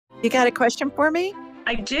You got a question for me?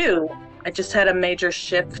 I do. I just had a major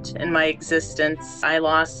shift in my existence. I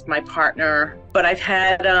lost my partner, but I've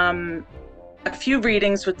had a few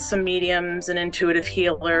readings with some mediums and intuitive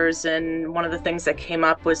healers. And one of the things that came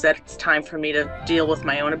up was that it's time for me to deal with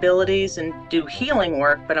my own abilities and do healing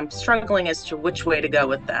work, but I'm struggling as to which way to go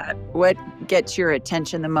with that. What gets your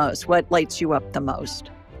attention the most? What lights you up the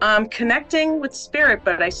most? I'm connecting with spirit,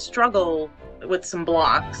 but I struggle with some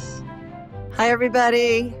blocks. Hi,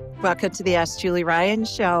 everybody. Welcome to the Ask Julie Ryan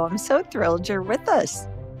Show. I'm so thrilled you're with us.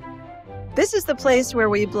 This is the place where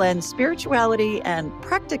we blend spirituality and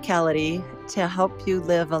practicality to help you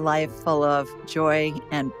live a life full of joy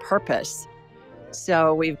and purpose.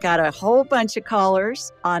 So we've got a whole bunch of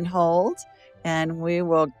callers on hold, and we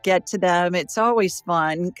will get to them. It's always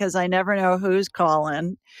fun because I never know who's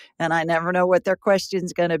calling, and I never know what their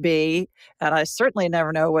question's going to be. And I certainly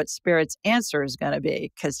never know what Spirit's answer is going to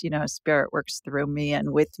be because, Spirit works through me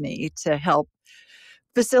and with me to help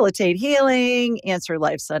facilitate healing, answer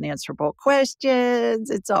life's unanswerable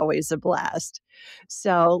questions. It's always a blast.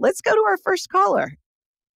 So let's go to our first caller.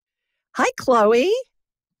 Hi, Chloe.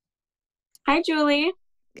 Hi, Julie.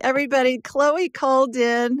 Everybody, Chloe called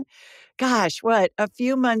in, a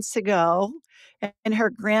few months ago, and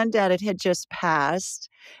her granddad had just passed,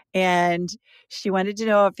 and she wanted to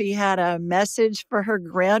know if he had a message for her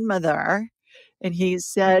grandmother. And he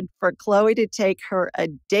said for Chloe to take her a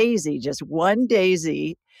daisy, just one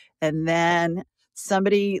daisy. And then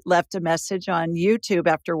somebody left a message on YouTube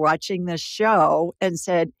after watching the show and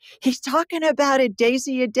said, he's talking about a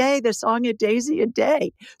daisy a day, the song A Daisy a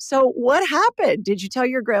Day. So what happened? Did you tell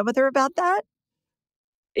your grandmother about that?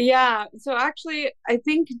 Yeah. So actually, I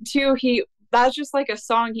think too, that's just like a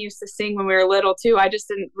song he used to sing when we were little too. I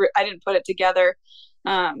didn't put it together.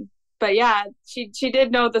 But yeah, she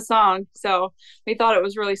did know the song, so we thought it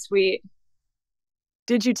was really sweet.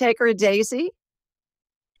 Did you take her a daisy?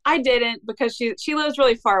 I didn't because she lives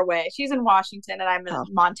really far away. She's in Washington and I'm in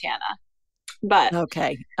Montana. But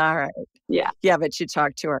okay, all right. Yeah, but you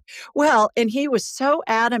talked to her. Well, and he was so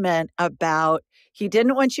adamant about he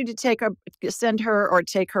didn't want you to send her or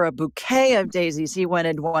take her a bouquet of daisies. He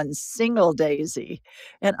wanted one single daisy.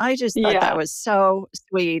 And I just thought that was so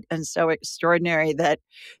sweet and so extraordinary that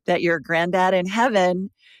your granddad in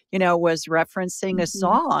heaven, was referencing a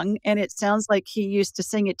song. And it sounds like he used to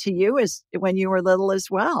sing it to you when you were little as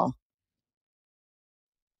well.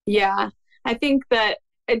 Yeah, I think that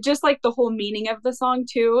just like the whole meaning of the song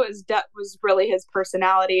too was really his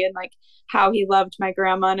personality and like how he loved my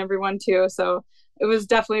grandma and everyone too. So it was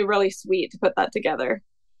definitely really sweet to put that together.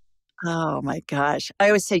 Oh my gosh. I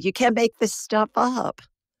always say you can't make this stuff up.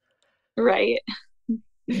 Right.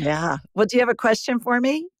 Yeah. Well, do you have a question for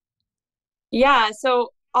me? Yeah. So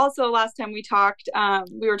also last time we talked,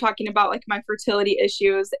 we were talking about like my fertility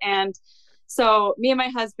issues. And so me and my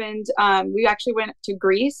husband, we actually went to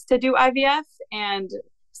Greece to do IVF, and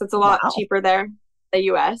so it's a lot cheaper there, the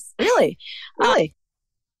US. Really?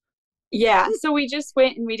 Yeah. So we just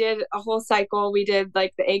went and we did a whole cycle. We did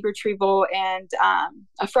like the egg retrieval and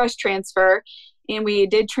a fresh transfer. And we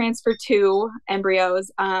did transfer 2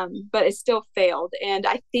 embryos, but it still failed. And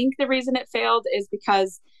I think the reason it failed is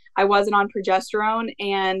because I wasn't on progesterone,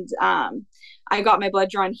 and I got my blood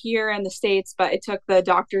drawn here in the States, but it took the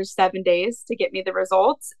doctors 7 days to get me the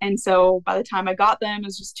results. And so by the time I got them, it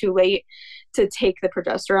was just too late to take the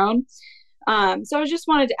progesterone. So I just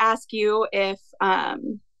wanted to ask you if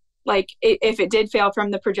it did fail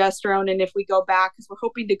from the progesterone, and if we go back, because we're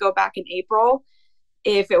hoping to go back in April,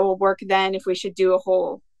 if it will work then, if we should do a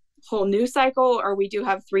whole new cycle, or we do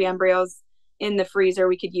have 3 embryos in the freezer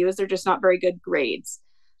we could use. They're just not very good grades.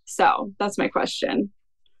 So that's my question.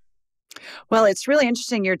 Well, it's really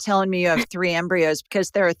interesting you're telling me you have 3 embryos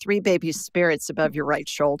because there are 3 baby spirits above your right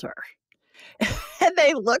shoulder. And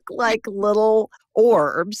they look like little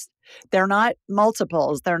orbs. They're not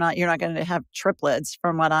multiples. You're not going to have triplets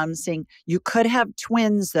from what I'm seeing. You could have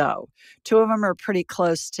twins though. 2 of them are pretty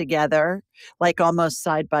close together, like almost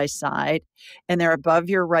side by side, and they're above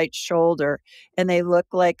your right shoulder, and they look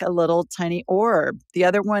like a little tiny orb. The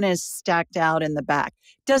other one is stacked out in the back.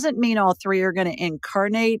 Doesn't mean all 3 are going to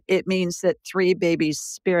incarnate. It means that 3 baby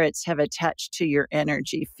spirits have attached to your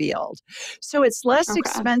energy field. So it's less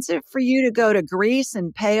expensive for you to go to Greece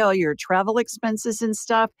and pay all your travel expenses and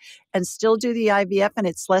stuff and still do the IVF, and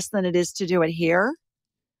it's less than it is to do it here.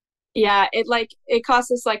 Yeah, it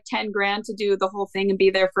cost us like 10 grand to do the whole thing and be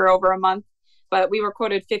there for over a month, but we were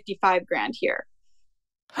quoted 55 grand here.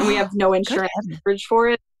 And we have no insurance coverage for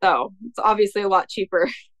it, so it's obviously a lot cheaper.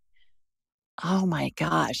 Oh my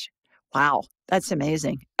gosh. Wow, that's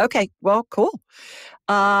amazing. Okay, well, cool.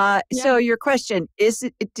 Yeah. So your question is,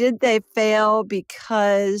 did they fail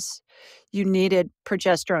because you needed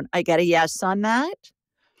progesterone? I get a yes on that.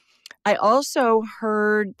 I also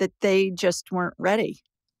heard that they just weren't ready.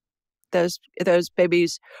 Those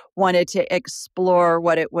babies wanted to explore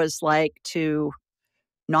what it was like to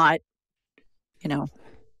not, you know,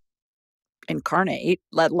 incarnate,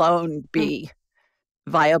 let alone Mm. be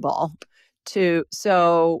viable.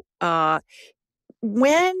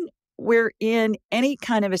 When we're in any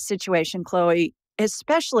kind of a situation, Chloe,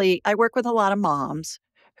 especially I work with a lot of moms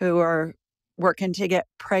who are working to get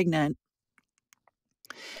pregnant.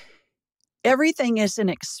 Everything is an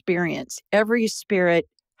experience. Every spirit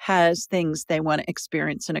has things they want to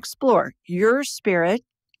experience and explore. Your spirit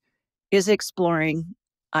is exploring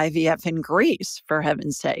IVF in Greece, for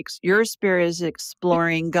heaven's sakes. Your spirit is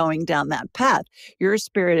exploring going down that path. Your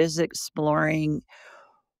spirit is exploring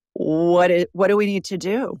what do we need to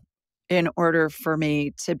do in order for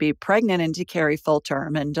me to be pregnant and to carry full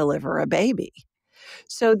term and deliver a baby.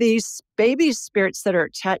 So these baby spirits that are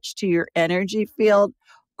attached to your energy field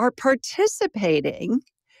are participating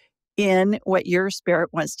in what your spirit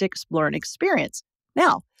wants to explore and experience.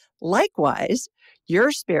 Now, likewise,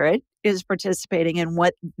 your spirit is participating in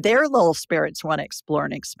what their little spirits want to explore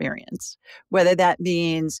and experience, whether that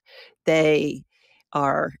means they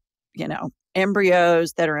are,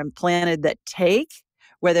 embryos that are implanted that take,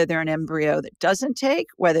 whether they're an embryo that doesn't take,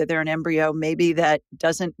 whether they're an embryo maybe that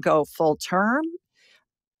doesn't go full term,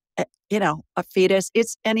 a fetus.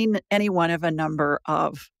 It's any one of a number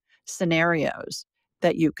of scenarios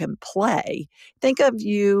that you can play. Think of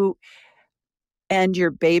you and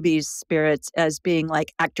your baby's spirits as being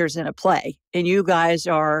like actors in a play, and you guys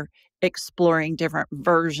are exploring different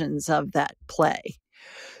versions of that play.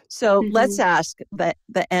 So let's Mm-hmm. ask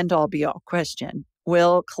the end all be all question.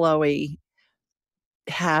 Will Chloe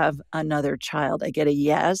have another child? I get a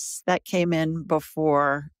yes. That came in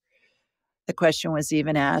before the question was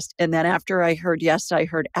even asked. And then after I heard yes, I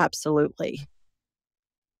heard absolutely.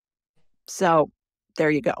 So there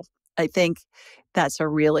you go. I think that's a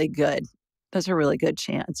really good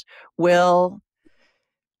chance. Will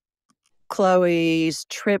Chloe's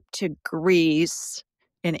trip to Greece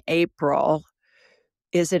in April,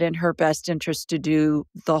 is it in her best interest to do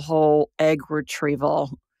the whole egg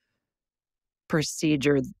retrieval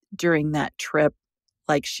procedure during that trip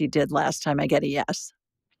like she did last time? I get a yes.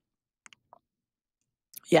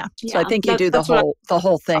 Yeah. So I Yeah. think you do That's what the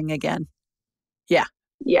whole thing again. Yeah.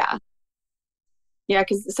 yeah. Yeah,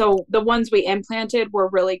 because so the ones we implanted were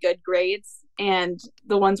really good grades, and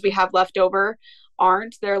the ones we have left over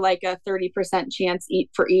aren't. They're like a 30% chance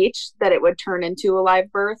for each that it would turn into a live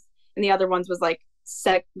birth, and the other ones was like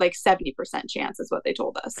 70% chance is what they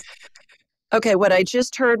told us. Okay, what I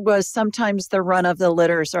just heard was sometimes the run of the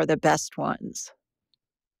litters are the best ones.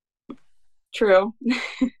 True.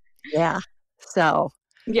 Yeah. So,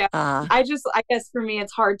 Yeah. uh, I guess for me,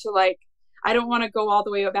 it's hard to I don't want to go all the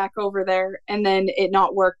way back over there and then it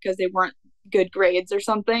not work because they weren't good grades or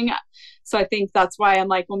something. So I think that's why I'm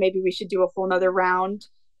like, well, maybe we should do a whole nother round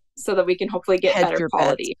so that we can hopefully get hedge better your bets.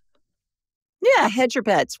 quality. Yeah, hedge your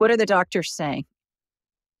bets. What are the doctors saying?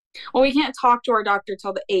 Well, we can't talk to our doctor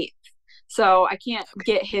till the 8th. So I can't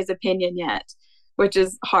get his opinion yet, which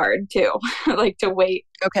is hard too, like to wait.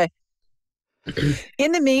 Okay.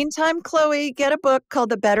 In the meantime, Chloe, get a book called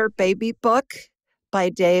The Better Baby Book by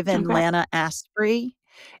Dave and Okay. Lana Asprey.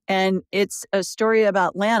 And it's a story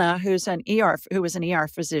about Lana, who was an ER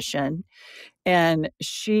physician. And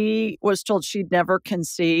she was told she'd never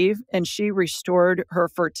conceive, and she restored her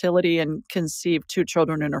fertility and conceived 2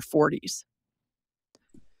 children in her 40s.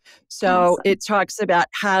 So Awesome. it talks about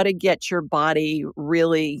how to get your body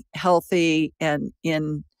really healthy and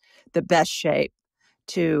in the best shape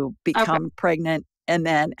to become pregnant, and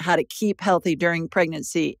then how to keep healthy during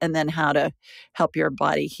pregnancy, and then how to help your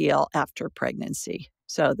body heal after pregnancy.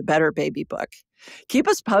 So the Better Baby Book. Keep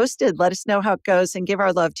us posted. Let us know how it goes and give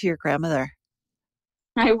our love to your grandmother.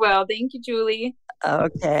 I will. Thank you, Julie.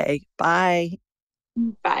 Okay. Bye.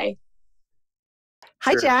 Bye.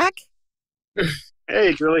 Hi, Jack.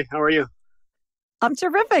 Hey, Julie. How are you? I'm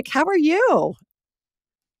terrific. How are you?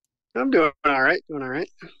 I'm doing all right.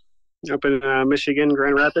 Up in Michigan,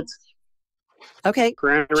 Grand Rapids. Okay.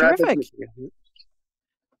 Grand Terrific. Rapids, Michigan.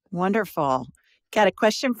 Wonderful. Got a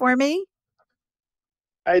question for me?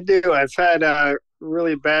 I do. I've had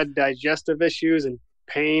really bad digestive issues and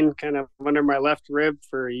pain kind of under my left rib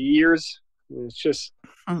for years. It's just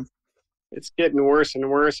It's getting worse and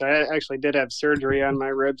worse. I actually did have surgery on my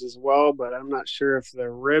ribs as well, but I'm not sure if the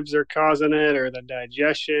ribs are causing it or the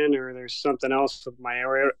digestion or there's something else with my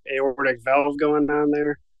aortic valve going on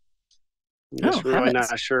there. I'm Oh, just really heavens.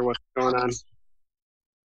 not sure what's going on.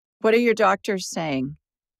 What are your doctors saying?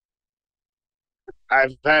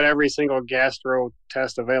 I've had every single gastro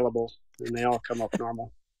test available, and they all come up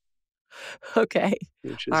normal, Okay.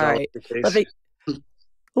 which All is always right. the Let case. me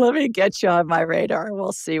let me get you on my radar.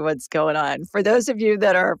 We'll see what's going on. For those of you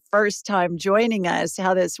that are first time joining us,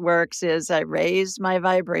 how this works is I raise my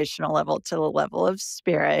vibrational level to the level of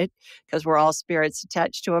spirit because we're all spirits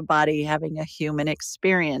attached to a body having a human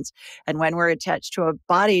experience. And when we're attached to a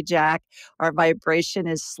body, Jack, our vibration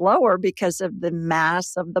is slower because of the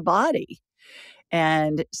mass of the body.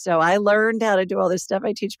 And so I learned how to do all this stuff.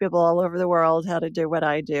 I teach people all over the world how to do what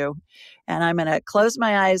I do. And I'm going to close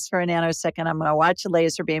my eyes for a nanosecond. I'm going to watch a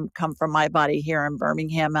laser beam come from my body here in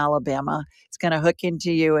Birmingham, Alabama. It's going to hook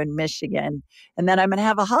into you in Michigan. And then I'm going to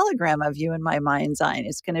have a hologram of you in my mind's eye.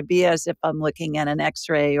 It's going to be as if I'm looking at an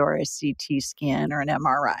X-ray or a CT scan or an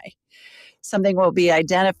MRI. Something will be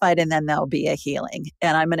identified and then there'll be a healing.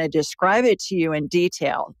 And I'm going to describe it to you in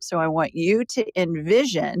detail. So I want you to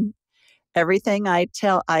envision everything I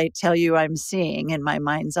tell you I'm seeing in my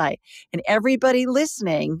mind's eye. And everybody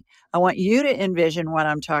listening, I want you to envision what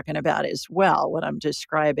I'm talking about as well, what I'm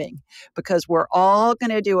describing, because we're all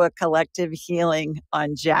going to do a collective healing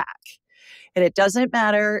on Jack. And it doesn't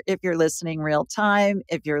matter if you're listening real time,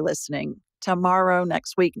 if you're listening tomorrow,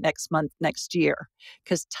 next week, next month, next year,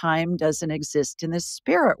 because time doesn't exist in the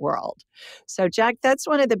spirit world. So, Jack, that's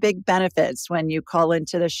one of the big benefits when you call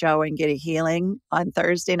into the show and get a healing on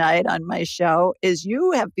Thursday night on my show is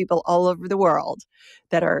you have people all over the world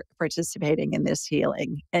that are participating in this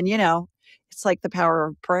healing. And, it's like the power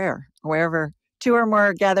of prayer. Wherever two or more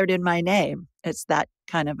are gathered in my name, it's that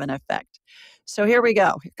kind of an effect. So here we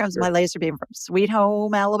go. Here comes my laser beam from Sweet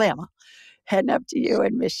Home, Alabama, heading up to you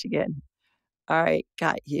in Michigan. All right,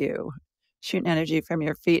 got you. Shooting energy from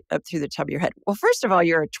your feet up through the top of your head. Well, first of all,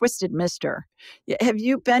 you're a twisted mister. Have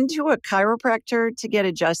you been to a chiropractor to get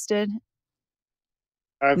adjusted?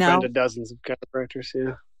 I've been No? to dozens of chiropractors,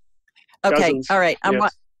 yeah. Okay, Dozens, all right.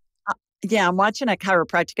 yes. I'm watching a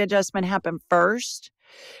chiropractic adjustment happen first.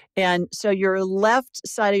 And so your left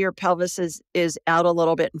side of your pelvis is out a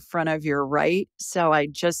little bit in front of your right. So I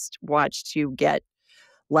just watched you get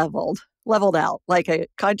leveled out like a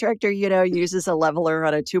contractor, uses a leveler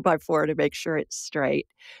on a 2x4 to make sure it's straight.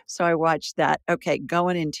 So I watched that. Okay,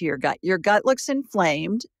 going into your gut. Your gut looks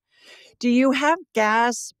inflamed. Do you have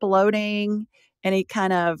gas, bloating, any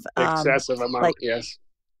kind of Excessive amount, yes.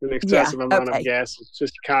 An yeah, excessive amount of okay. gas. It's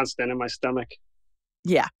just constant in my stomach.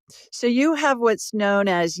 Yeah. So you have what's known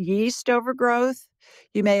as yeast overgrowth.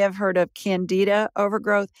 You may have heard of candida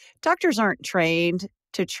overgrowth. Doctors aren't trained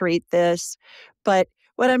to treat this, but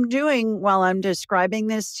what I'm doing while I'm describing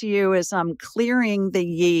this to you is I'm clearing the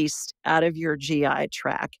yeast out of your GI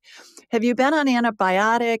tract. Have you been on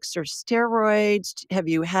antibiotics or steroids? Have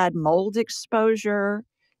you had mold exposure?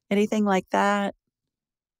 Anything like that?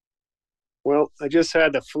 Well, I just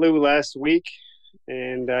had the flu last week,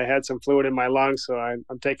 and I had some fluid in my lungs, so I'm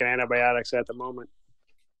taking antibiotics at the moment.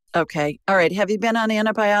 Okay. All right. Have you been on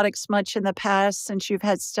antibiotics much in the past since you've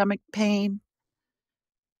had stomach pain?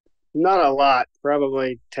 Not a lot,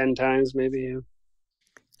 probably 10 times maybe. Yeah.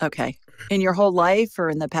 Okay. In your whole life or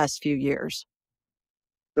in the past few years?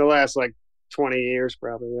 The last 20 years,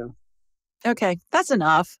 probably, yeah. Okay. That's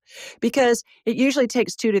enough because it usually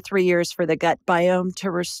takes 2 to 3 years for the gut biome to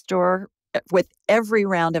restore with every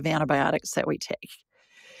round of antibiotics that we take.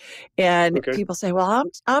 And Okay. people say, well,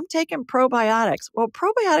 I'm taking probiotics. Well,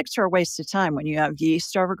 probiotics are a waste of time when you have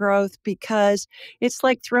yeast overgrowth because it's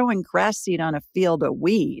like throwing grass seed on a field of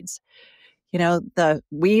weeds. The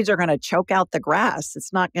weeds are going to choke out the grass.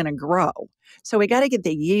 It's not going to grow. So we got to get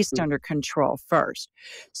the yeast under control first.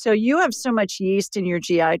 So you have so much yeast in your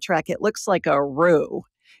GI tract, it looks like a roux.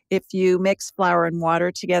 If you mix flour and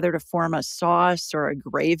water together to form a sauce or a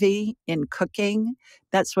gravy in cooking,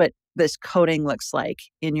 that's what this coating looks like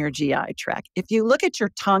in your GI tract. If you look at your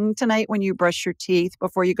tongue tonight when you brush your teeth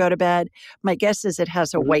before you go to bed, my guess is it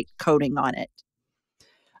has a white coating on it.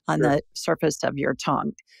 On the surface of your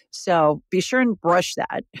tongue. So be sure and brush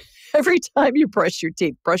that. Every time you brush your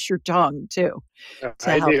teeth, brush your tongue too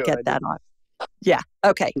to help get that off. Yeah.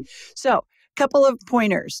 Okay. So a couple of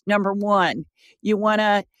pointers. Number one, you want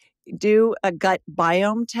to do a gut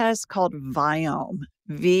biome test called Viome.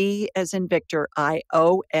 V as in Victor,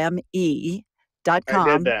 IOME.com. I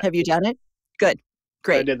did that. Have you done it? Good.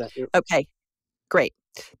 Great. I did that. Too. Okay. Great.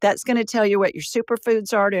 That's going to tell you what your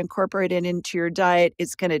superfoods are to incorporate it into your diet.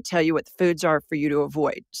 It's going to tell you what the foods are for you to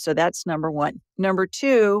avoid. So that's number one. Number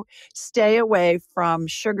two, stay away from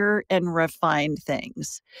sugar and refined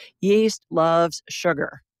things. Yeast loves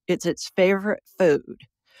sugar. It's its favorite food.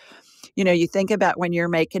 You think about when you're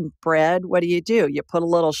making bread, what do? You put a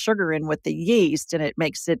little sugar in with the yeast and it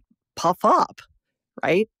makes it puff up,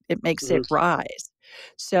 right? It makes it rise.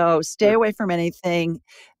 So stay away from anything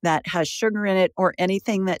that has sugar in it or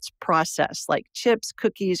anything that's processed, like chips,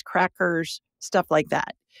 cookies, crackers, stuff like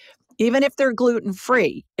that. Even if they're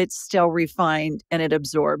gluten-free, it's still refined and it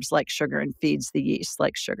absorbs like sugar and feeds the yeast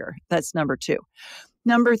like sugar. That's number two.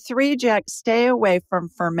 Number three, Jack, stay away from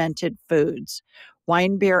fermented foods.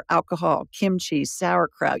 Wine, beer, alcohol, kimchi,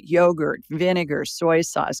 sauerkraut, yogurt, vinegar, soy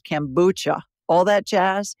sauce, kombucha, all that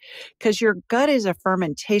jazz, because your gut is a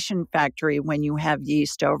fermentation factory when you have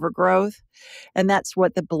yeast overgrowth, and that's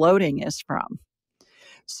what the bloating is from.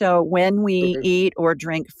 So when we eat or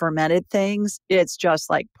drink fermented things, it's just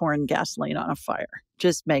like pouring gasoline on a fire.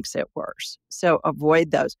 Just makes it worse. So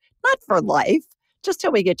avoid those. Not for life, just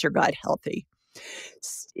till we get your gut healthy.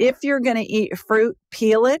 If you're going to eat fruit,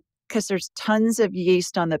 peel it, because there's tons of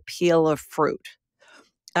yeast on the peel of fruit.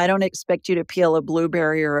 I don't expect you to peel a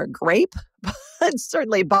blueberry or a grape, but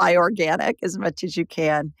certainly buy organic as much as you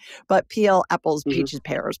can. But peel apples, peaches,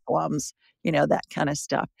 pears, plums, that kind of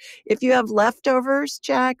stuff. If you have leftovers,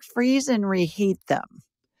 Jack, freeze and reheat them,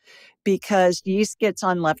 because yeast gets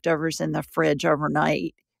on leftovers in the fridge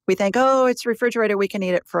overnight. We think, oh, it's refrigerated, we can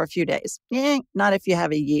eat it for a few days. Not if you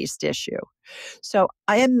have a yeast issue. So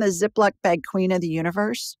I am the Ziploc bag queen of the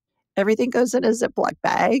universe. Everything goes in a Ziploc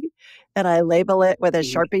bag, and I label it with a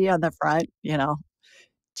Sharpie on the front,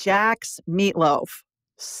 Jack's meatloaf,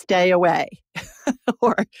 stay away,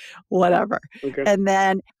 or whatever. And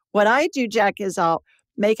then what I do, Jack, is I'll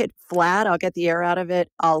make it flat. I'll get the air out of it.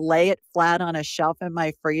 I'll lay it flat on a shelf in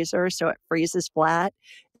my freezer so it freezes flat.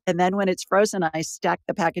 And then when it's frozen, I stack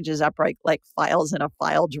the packages upright like files in a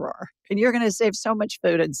file drawer. And you're going to save so much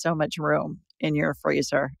food and so much room in your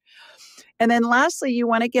freezer. And then lastly, you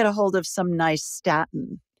want to get a hold of some nice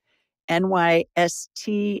statin,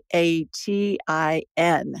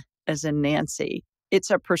 NYSTATIN, as in Nancy. It's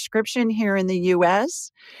a prescription here in the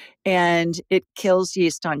US, and it kills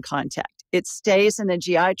yeast on contact. It stays in the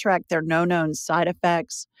GI tract. There are no known side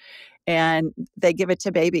effects, and they give it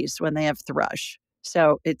to babies when they have thrush.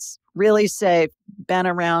 So it's really safe, been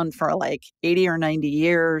around for like 80 or 90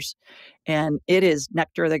 years, and it is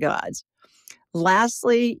nectar of the gods.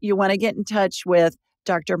 Lastly, you want to get in touch with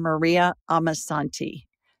Dr. Maria Amasanti.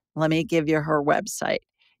 Let me give you her website.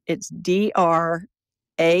 It's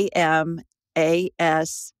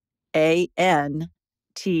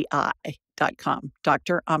dramasanti.com,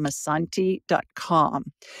 dramasanti.com.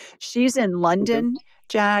 She's in London,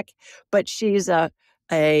 Jack, but she's an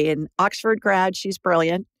Oxford grad. She's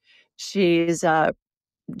brilliant. She's a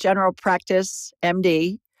general practice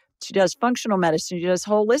MD. She does functional medicine. She does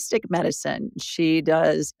holistic medicine. She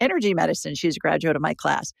does energy medicine. She's a graduate of my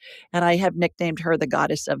class. And I have nicknamed her the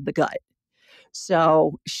goddess of the gut.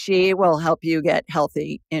 So she will help you get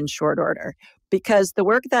healthy in short order, because the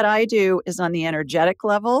work that I do is on the energetic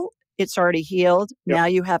level. It's already healed. Now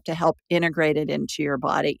you have to help integrate it into your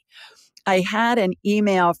body. I had an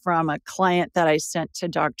email from a client that I sent to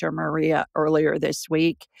Dr. Maria earlier this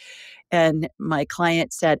week. And my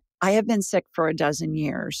client said, I have been sick for 12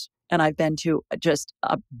 years, and I've been to just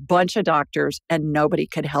a bunch of doctors and nobody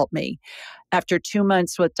could help me. After 2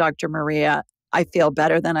 months with Dr. Maria, I feel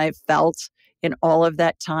better than I've felt in all of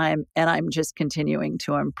that time, and I'm just continuing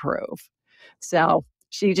to improve. So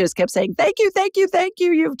she just kept saying, thank you, thank you, thank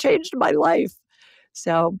you. You've changed my life.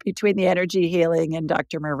 So between the energy healing and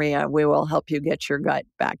Dr. Maria, we will help you get your gut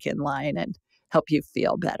back in line and help you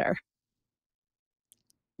feel better.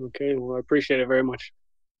 Okay, well, I appreciate it very much.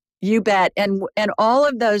 You bet. And all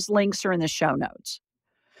of those links are in the show notes.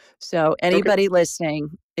 So anybody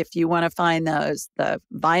listening, if you want to find those, the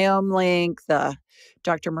Biome link, the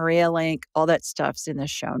Dr. Maria link, all that stuff's in the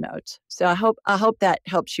show notes. So I hope that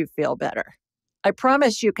helps you feel better. I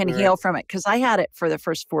promise you can heal from it, because I had it for the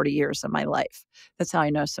first 40 years of my life. That's how I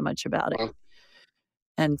know so much about it.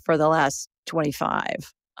 And for the last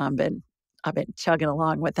 25, I've been chugging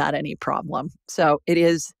along without any problem. So it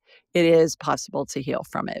is possible to heal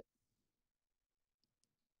from it.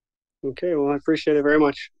 Okay, well, I appreciate it very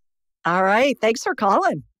much. All right. Thanks for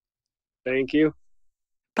calling. Thank you.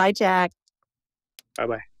 Bye, Jack.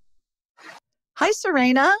 Bye-bye. Hi,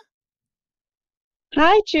 Serena.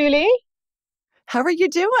 Hi, Julie. How are you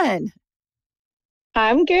doing?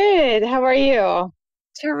 I'm good. How are you?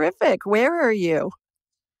 Terrific. Where are you?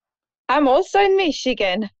 I'm also in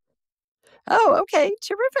Michigan. Oh, okay.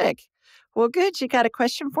 Terrific. Well, good. You got a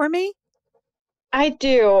question for me? I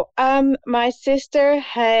do. My sister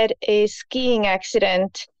had a skiing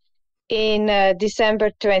accident in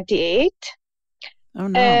December 28th, Oh,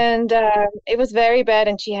 no. and it was very bad,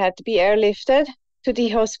 and she had to be airlifted to the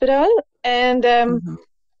hospital. And Mhm.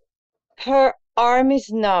 her arm is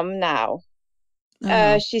numb now. Oh,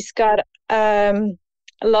 no. She's got a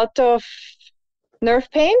lot of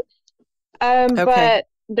nerve pain, Okay. but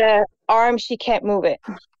the arm, she can't move it.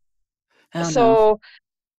 Oh, no. So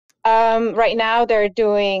right now they're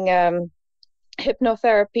doing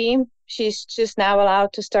hypnotherapy. She's just now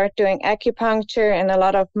allowed to start doing acupuncture and a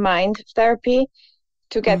lot of mind therapy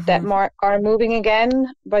to get that Hmm. arm moving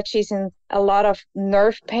again. But she's in a lot of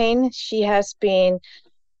nerve pain. She has been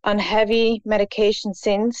on heavy medication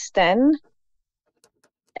since then.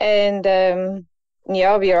 And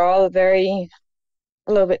yeah, we are all a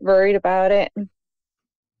little bit worried about it,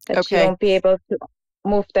 that she Okay. won't be able to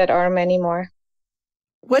move that arm anymore.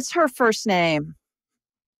 What's her first name?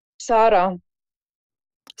 Sara,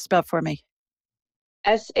 Spell for me.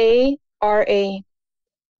 Sara.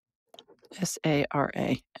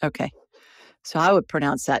 Sara. Okay. So I would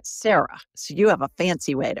pronounce that Sarah. So you have a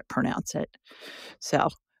fancy way to pronounce it. So,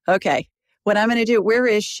 okay. What I'm going to do, where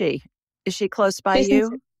is she? Is she close by She's in,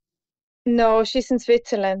 you? no, she's in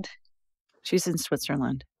Switzerland. She's in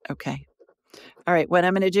Switzerland. Okay. All right. What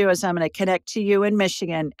I'm going to do is I'm going to connect to you in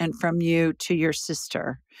Michigan and from you to your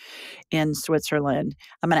sister in Switzerland.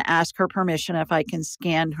 I'm going to ask her permission if I can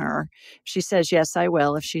scan her. If she says yes, I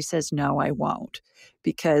will. If she says no, I won't,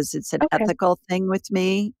 because it's an Okay. ethical thing with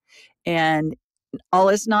me. And all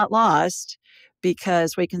is not lost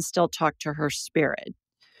because we can still talk to her spirit.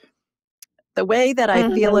 The way that I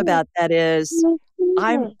feel Mhm. about that is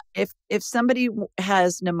if somebody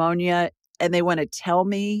has pneumonia and they want to tell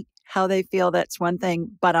me how they feel, that's one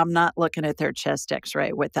thing, but I'm not looking at their chest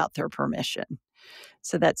x-ray without their permission.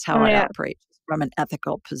 So that's how I Yeah, operate from an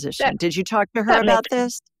ethical that position. Did you talk to her that about makes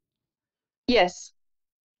sense. this? Yes,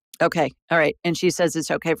 Okay. All right. And she says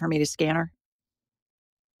it's okay for me to scan her?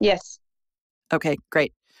 yes. Okay,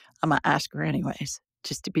 great. I'm going to ask her anyways,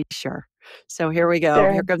 just to be sure. So here we go.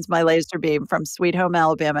 Sure. Here comes my laser beam from Sweet Home,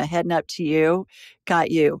 Alabama, heading up to you.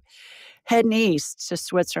 Got you. Heading east to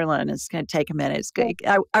Switzerland. It's going to take a minute.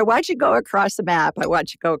 I watch it go across the map. I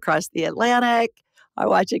watch it go across the Atlantic. I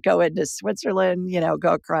watch it go into Switzerland,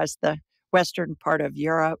 go across the western part of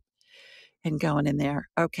Europe and going in there.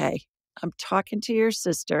 Okay, I'm talking to your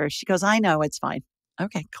sister. She goes, I know, it's fine.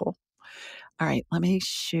 Okay, cool. All right, let me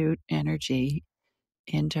shoot energy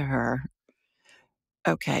into her.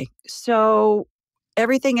 Okay. So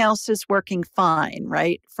everything else is working fine,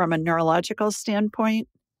 right? From a neurological standpoint,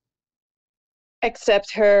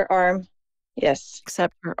 Except her arm. Yes.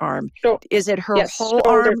 except her arm. Sho- Is it her yes, whole shoulder.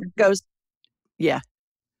 arm goes, yeah,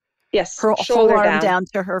 Yes, her whole shoulder arm down. down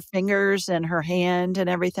to her fingers and her hand and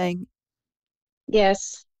everything?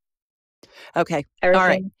 Yes, Okay. All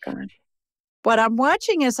right. everything gone. What I'm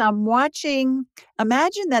watching is imagine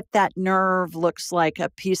that nerve looks like a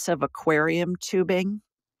piece of aquarium tubing.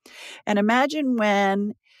 And imagine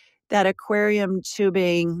when that aquarium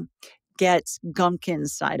tubing gets gunk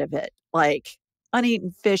inside of it, like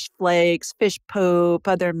uneaten fish flakes, fish poop,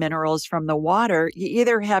 other minerals from the water. You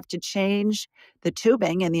either have to change the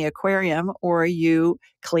tubing in the aquarium or you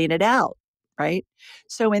clean it out, right?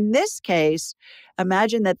 So in this case,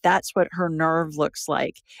 imagine that that's what her nerve looks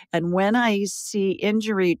like. And when I see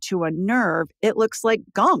injury to a nerve, it looks like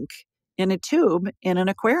gunk in a tube in an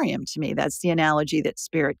aquarium to me. That's the analogy that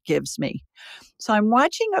spirit gives me. So I'm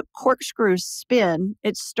watching a corkscrew spin.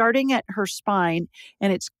 It's starting at her spine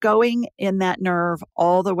and it's going in that nerve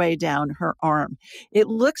all the way down her arm. It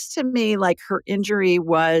looks to me like her injury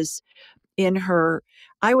was in her,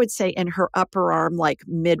 I would say in her upper arm, like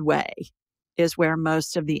midway is where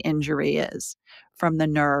most of the injury is from the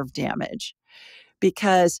nerve damage.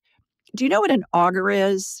 Because do you know what an auger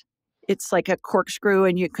is? It's like a corkscrew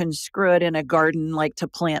and you can screw it in a garden like to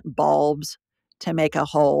plant bulbs, to make a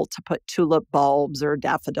hole, to put tulip bulbs or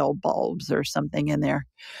daffodil bulbs or something in there.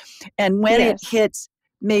 And when it Yes. hits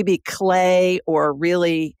maybe clay or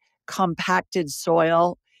really compacted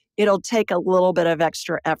soil, it'll take a little bit of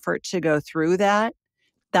extra effort to go through that.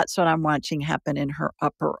 That's what I'm watching happen in her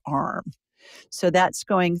upper arm. So that's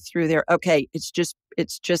going through there. Okay, it's just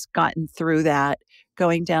gotten through that,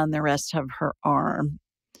 going down the rest of her arm.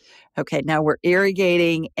 Okay, now we're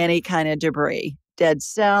irrigating any kind of debris, dead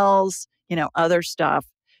cells, other stuff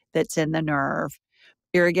that's in the nerve,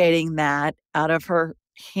 irrigating that out of her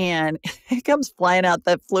hand. It comes flying out,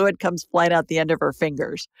 the fluid comes flying out the end of her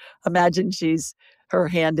fingers. Imagine she's her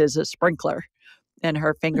hand is a sprinkler and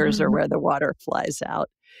her fingers are where the water flies out.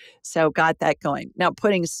 So got that going. Now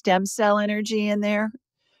putting stem cell energy in there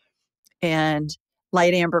and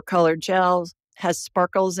light amber colored gel has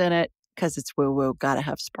sparkles in it because it's woo woo, gotta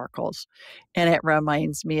have sparkles. And it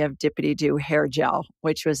reminds me of Dippity Doo hair gel,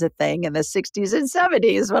 which was a thing in the 60s and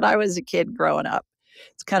 70s when I was a kid growing up.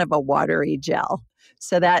 It's kind of a watery gel.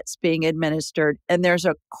 So that's being administered. And there's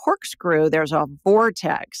a corkscrew, there's a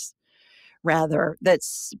vortex rather, that's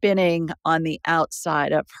spinning on the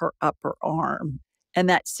outside of her upper arm. And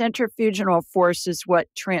that centrifugal force is what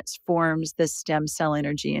transforms the stem cell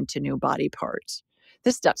energy into new body parts.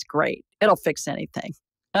 This stuff's great. It'll fix anything.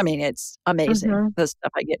 I mean, it's amazing, the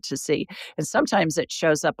stuff I get to see. And sometimes it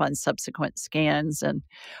shows up on subsequent scans. And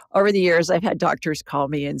over the years, I've had doctors call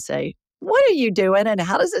me and say, "What are you doing? And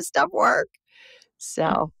how does this stuff work?"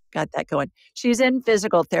 So got that going. She's in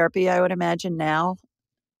physical therapy, I would imagine now.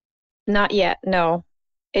 Not yet, no.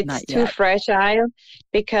 It's Not too yet. fragile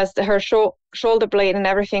because her shoulder blade and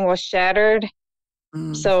everything was shattered.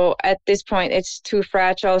 Mm. So at this point, it's too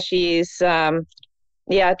fragile. She's, she's not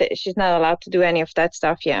allowed to do any of that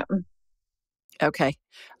stuff yet. Okay.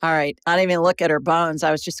 All right. I didn't even look at her bones.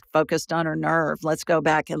 I was just focused on her nerve. Let's go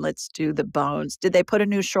back and let's do the bones. Did they put a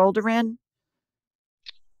new shoulder in?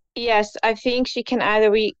 Yes, I think she can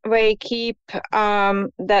either way keep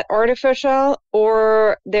that artificial,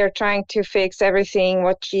 or they're trying to fix everything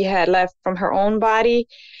what she had left from her own body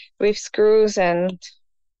with screws and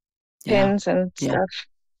pins and stuff.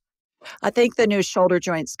 I think the new shoulder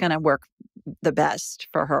joint's going to work the best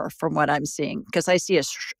for her from what I'm seeing, because I see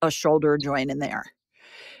a shoulder joint in there.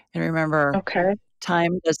 And remember, Okay.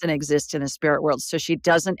 time doesn't exist in the spirit world. So she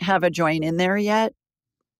doesn't have a joint in there yet?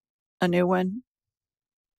 A new one?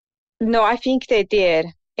 No, I think they did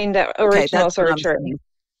in the Okay, original that's what I'm surgery. seeing.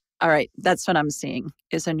 All right, that's what I'm seeing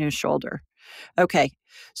is a new shoulder. Okay,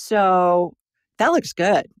 so that looks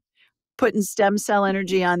good. Putting stem cell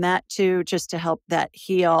energy on that too, just to help that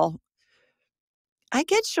heal. I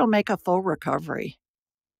guess she'll make a full recovery.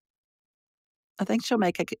 I think she'll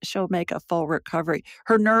make a full recovery.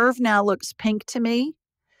 Her nerve now looks pink to me.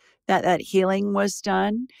 That healing was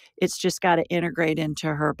done. It's just got to integrate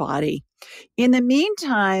into her body. In the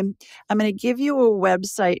meantime, I'm going to give you a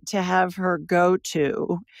website to have her go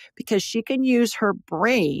to because she can use her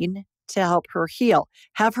brain to help her heal.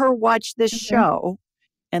 Have her watch this show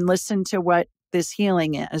and listen to what this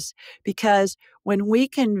healing is, because when we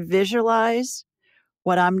can visualize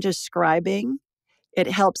what I'm describing, it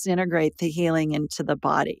helps integrate the healing into the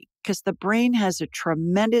body, because the brain has a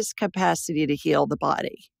tremendous capacity to heal the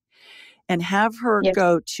body. And have her Yes.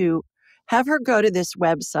 go to this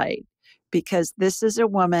website, because this is a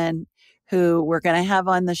woman who we're going to have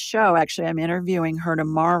on the show. Actually, I'm interviewing her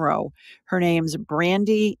tomorrow. Her name's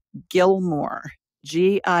Brandy Gilmore,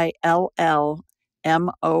 Gillmore,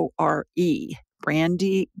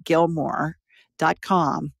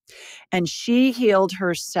 brandygilmore.com. And she healed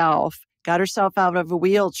herself, got herself out of a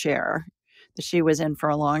wheelchair that she was in for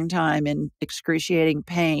a long time in excruciating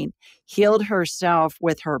pain, healed herself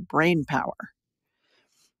with her brain power.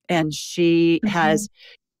 And she has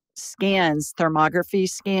scans, thermography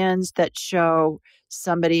scans that show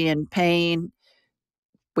somebody in pain.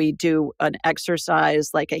 We do an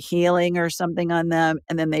exercise like a healing or something on them,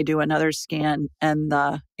 and then they do another scan and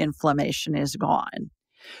the inflammation is gone.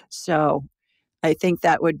 So I think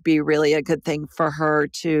that would be really a good thing for her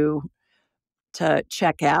to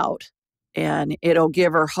check out. And it'll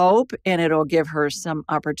give her hope, and it'll give her some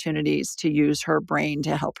opportunities to use her brain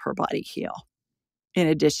to help her body heal, in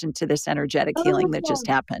addition to this energetic healing that just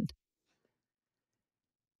happened.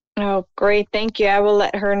 Oh, great. Thank you. I will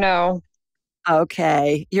let her know.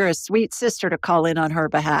 Okay. You're a sweet sister to call in on her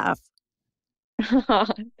behalf.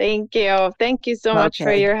 Thank you. Thank you so much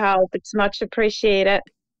for Okay. your help. It's much appreciated.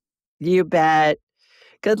 You bet.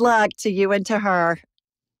 Good luck to you and to her.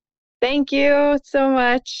 Thank you so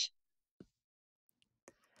much.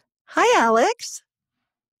 Hi, Alex.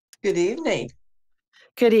 Good evening.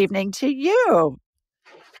 Good evening to you.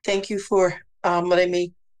 Thank you for letting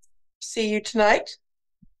me see you tonight.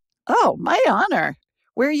 Oh, my honor.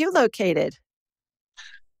 Where are you located?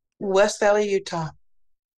 West Valley, Utah.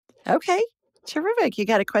 Okay. Terrific. You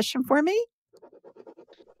got a question for me?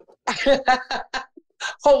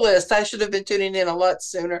 Whole list. I should have been tuning in a lot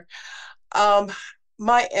sooner.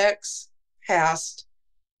 My ex passed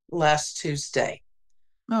last Tuesday.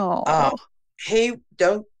 Oh.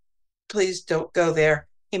 Please don't go there.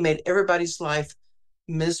 He made everybody's life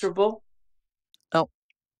miserable. Oh.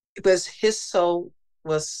 Because his soul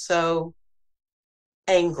was so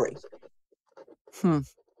angry.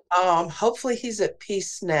 Hopefully he's at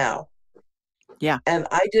peace now. Yeah. And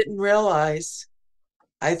I didn't realize,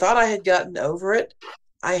 I thought I had gotten over it.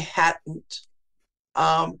 I hadn't.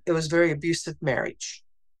 It was a very abusive marriage,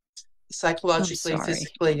 I'm psychologically, sorry.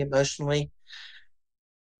 physically, emotionally.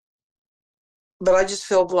 But I just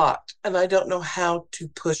feel blocked and I don't know how to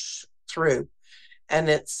push through. And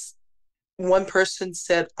it's one person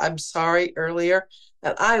said, I'm sorry earlier,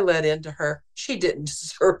 and I let into her. She didn't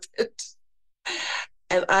deserve it.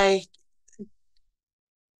 And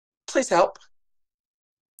please help.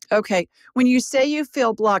 Okay. When you say you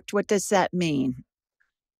feel blocked, what does that mean?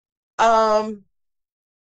 Um,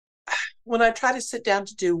 when I try to sit down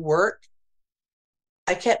to do work,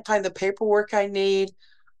 I can't find the paperwork I need.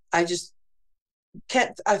 I just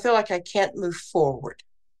can't, I feel like I can't move forward.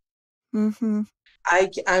 Mm-hmm.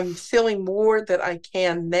 I'm feeling more that I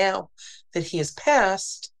can now that he has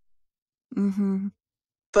passed, Mm-hmm.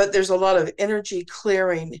 but there's a lot of energy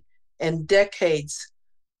clearing and decades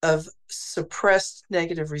of suppressed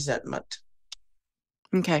negative resentment.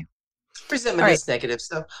 Okay. Resentment All right. is negative,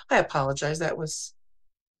 so I apologize. That was.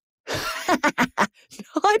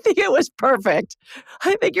 I think it was perfect.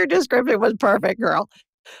 I think your description was perfect, girl.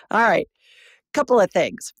 All right. Couple of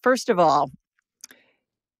things. First of all,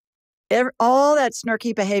 all that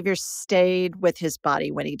snarky behavior stayed with his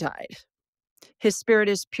body when he died. His spirit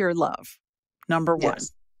is pure love. Number one.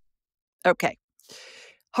 Yes. Okay.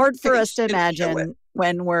 Hard for He us to didn't show it. imagine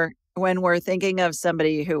when we're thinking of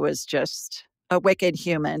somebody who was just a wicked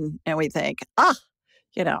human and we think,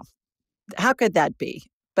 you know, how could that be?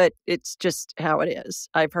 But it's just how it is.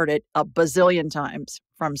 I've heard it a bazillion times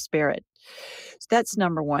from spirit. So that's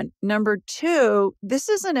number one. Number two, this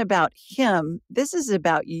isn't about him. This is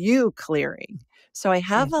about you clearing. So I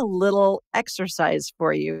have a little exercise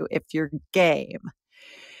for you if you're game. I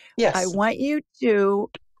Yes. want you to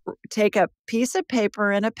take a piece of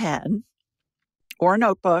paper and a pen or a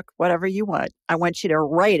notebook, whatever you want. I want you to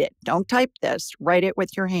write it. Don't type this, write it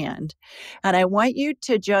with your hand. And I want you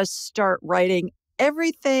to just start writing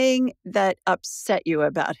everything that upset you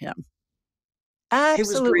about him. He was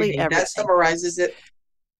Absolutely grieving. That everything. summarizes it.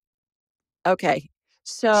 Okay.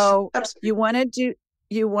 So Absolutely.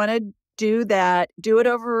 you want to do that, do it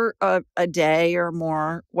over a day or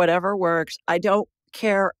more, whatever works. I don't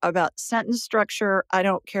care about sentence structure. I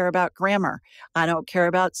don't care about grammar. I don't care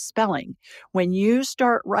about spelling. When you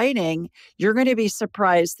start writing, you're going to be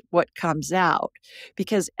surprised what comes out.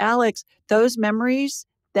 Because Alex, those memories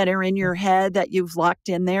that are in your head that you've locked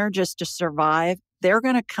in there just to survive, they're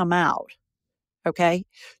going to come out. Okay?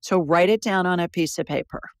 So write it down on a piece of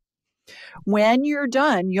paper. When you're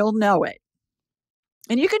done, you'll know it.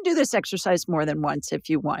 And you can do this exercise more than once if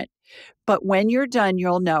you want. But when you're done,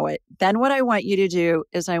 you'll know it. Then what I want you to do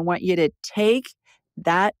is I want you to take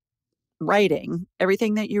that writing,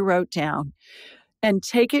 everything that you wrote down, and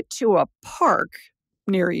take it to a park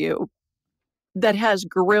near you that has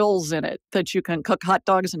grills in it that you can cook hot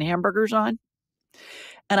dogs and hamburgers on.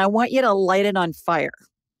 And I want you to light it on fire.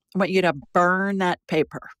 I want you to burn that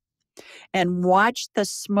paper and watch the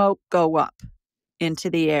smoke go up into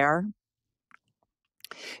the air,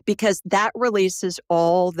 because that releases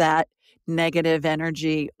all that negative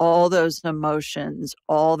energy, all those emotions,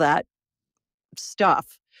 all that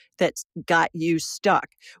stuff that's got you stuck.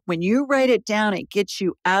 When you write it down, it gets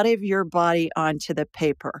you out of your body onto the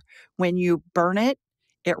paper. When you burn it,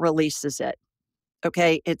 it releases it.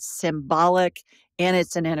 Okay, it's symbolic and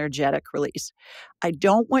it's an energetic release. I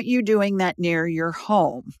don't want you doing that near your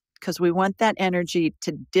home because we want that energy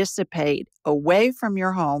to dissipate away from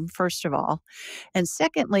your home, first of all. And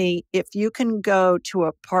secondly, if you can go to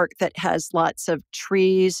a park that has lots of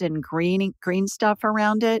trees and green stuff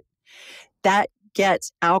around it, that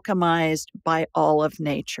gets alchemized by all of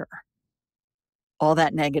nature, all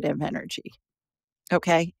that negative energy.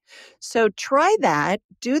 Okay. So try that.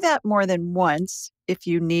 Do that more than once if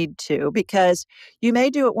you need to, because you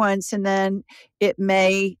may do it once and then it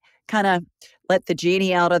may kind of let the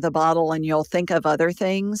genie out of the bottle and you'll think of other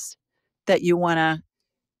things that you want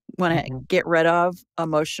to get rid of,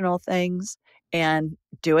 emotional things, and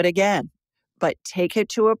do it again. But take it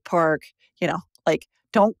to a park, like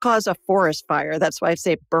don't cause a forest fire. That's why I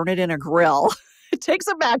say burn it in a grill. Take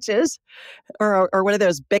some matches or one of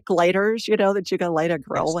those Bic lighters, that you can light a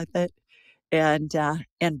grill Yes. with it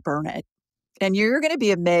and burn it. And you're going to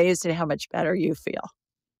be amazed at how much better you feel.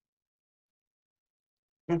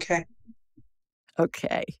 Okay.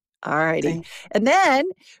 Okay. All righty. Thank And then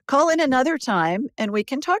call in another time and we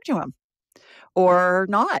can talk to him or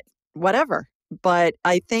not, whatever. But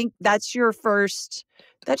I think that's your first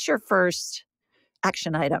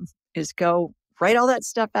action item is go write all that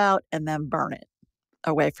stuff out and then burn it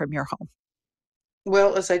away from your home.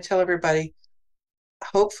 Well, as I tell everybody,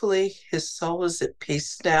 hopefully his soul is at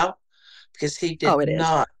peace now, because he Oh, did it is.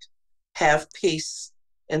 not have peace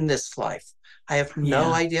in this life. I have no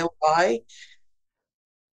Yeah. idea why,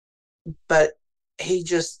 but he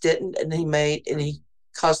just didn't, and he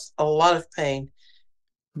caused a lot of pain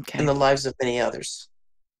in Okay. the lives of many others.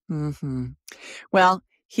 Mm-hmm. Well,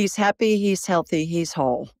 he's happy, he's healthy, he's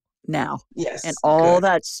whole now. And Yes, all good.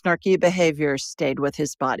 that snarky behavior stayed with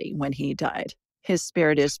his body when he died. His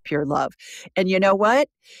spirit is pure love. And you know what?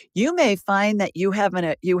 You may find that you have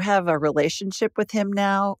a relationship with him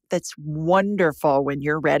now that's wonderful when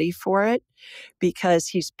you're ready for it, because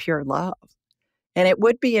he's pure love. And it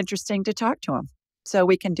would be interesting to talk to him. So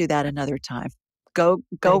we can do that another time. Go Thank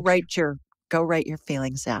you. go write your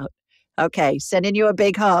feelings out. Okay, sending you a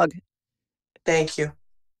big hug. Thank you.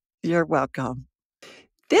 You're welcome.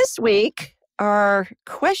 This week, our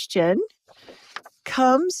question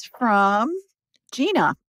comes from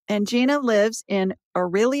Gina, and Gina lives in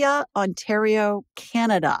Orillia, Ontario,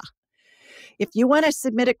 Canada. If you want to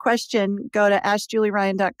submit a question, go to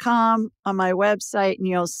askjulieryan.com on my website, and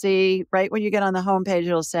you'll see right when you get on the homepage,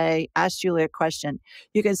 it'll say, Ask Julie a question.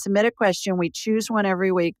 You can submit a question. We choose one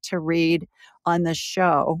every week to read on the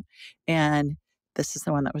show, and this is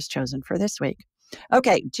the one that was chosen for this week.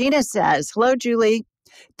 Okay, Gina says, Hello, Julie.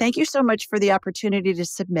 Thank you so much for the opportunity to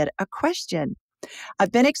submit a question.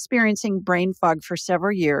 I've been experiencing brain fog for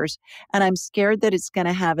several years, and I'm scared that it's going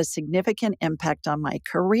to have a significant impact on my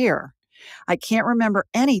career. I can't remember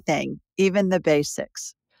anything, even the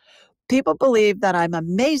basics. People believe that I'm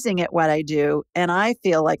amazing at what I do, and I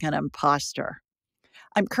feel like an imposter.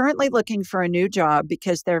 I'm currently looking for a new job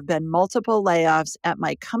because there have been multiple layoffs at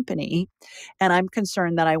my company, and I'm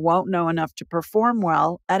concerned that I won't know enough to perform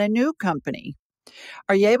well at a new company.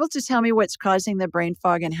 Are you able to tell me what's causing the brain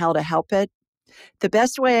fog and how to help it? The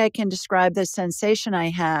best way I can describe the sensation I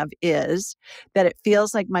have is that it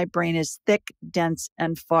feels like my brain is thick, dense,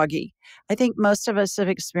 and foggy. I think most of us have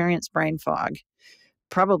experienced brain fog,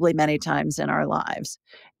 probably many times in our lives.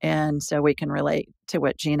 And so we can relate to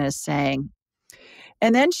what Gina is saying.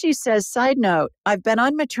 And then she says, side note, I've been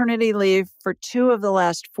on maternity leave for 2 of the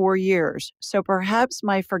last 4 years. So perhaps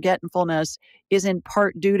my forgetfulness is in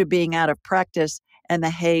part due to being out of practice and the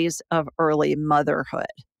haze of early motherhood.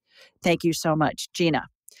 Thank you so much, Gina.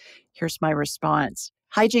 Here's my response.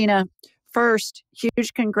 Hi, Gina. First,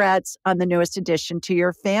 huge congrats on the newest addition to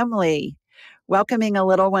your family. Welcoming a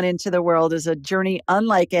little one into the world is a journey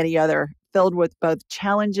unlike any other, filled with both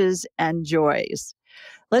challenges and joys.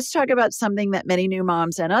 Let's talk about something that many new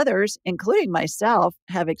moms and others, including myself,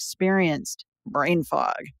 have experienced: brain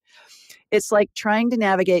fog. It's like trying to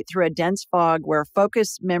navigate through a dense fog where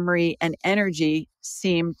focus, memory, and energy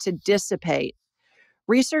seem to dissipate.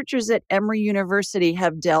 Researchers at Emory University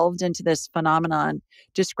have delved into this phenomenon,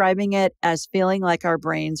 describing it as feeling like our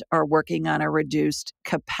brains are working on a reduced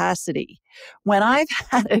capacity. When I've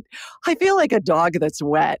had it, I feel like a dog that's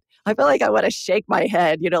wet. I feel like I want to shake my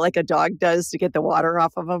head, like a dog does to get the water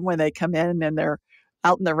off of them when they come in and they're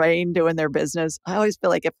out in the rain doing their business. I always feel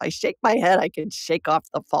like if I shake my head, I can shake off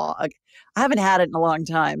the fog. I haven't had it in a long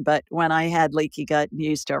time, but when I had leaky gut and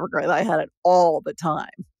yeast overgrowth, I had it all the time.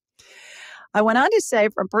 I went on to say,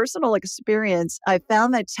 from personal experience, I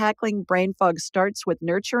found that tackling brain fog starts with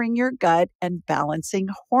nurturing your gut and balancing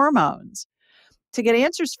hormones. To get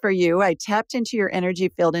answers for you, I tapped into your energy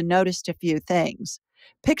field and noticed a few things.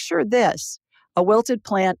 Picture this: a wilted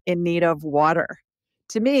plant in need of water.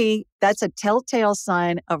 To me, that's a telltale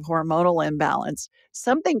sign of hormonal imbalance,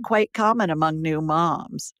 something quite common among new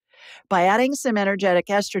moms. By adding some energetic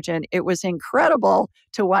estrogen, it was incredible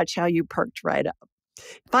to watch how you perked right up.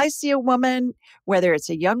 If I see a woman, whether it's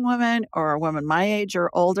a young woman or a woman my age or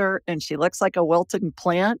older, and she looks like a wilted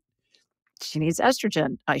plant, she needs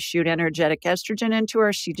estrogen. I shoot energetic estrogen into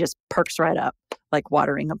her. She just perks right up like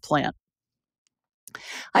watering a plant.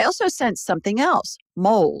 I also sense something else: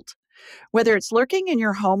 mold. Whether it's lurking in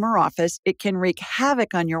your home or office, it can wreak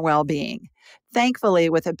havoc on your well-being. Thankfully,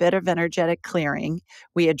 with a bit of energetic clearing,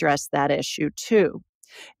 we address that issue too.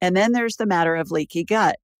 And then there's the matter of leaky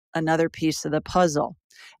gut, another piece of the puzzle.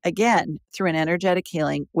 Again, through an energetic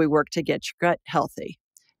healing, we work to get your gut healthy.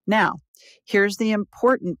 Now, here's the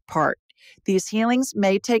important part. These healings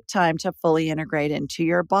may take time to fully integrate into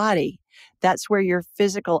your body. That's where your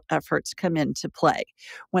physical efforts come into play.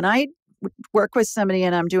 When I work with somebody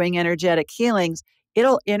and I'm doing energetic healings,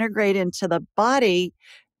 it'll integrate into the body,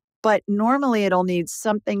 but normally it'll need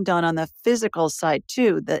something done on the physical side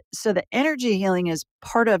too. So the energy healing is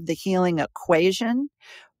part of the healing equation,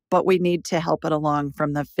 but we need to help it along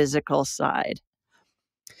from the physical side.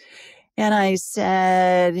 And I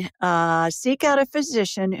said, seek out a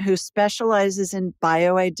physician who specializes in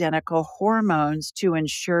bioidentical hormones to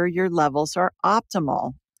ensure your levels are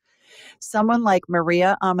optimal. Someone like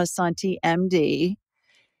Maria Amasanti, MD,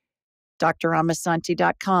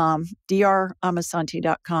 dramasanti.com,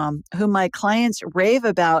 dramasanti.com, who my clients rave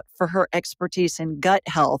about for her expertise in gut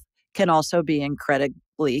health, can also be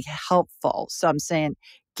incredibly helpful. So I'm saying,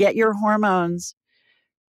 get your hormones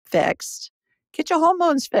fixed. Get your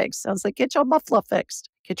hormones fixed. Sounds like get your muffler fixed.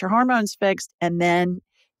 Get your hormones fixed and then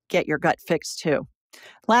get your gut fixed too.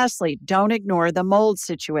 Lastly, don't ignore the mold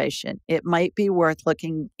situation. It might be worth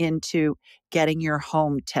looking into getting your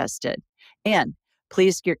home tested. And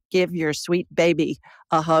please give your sweet baby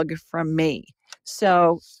a hug from me.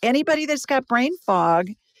 So anybody that's got brain fog,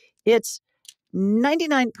 it's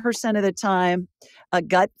 99% of the time a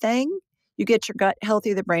gut thing. You get your gut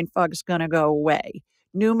healthy, the brain fog is going to go away.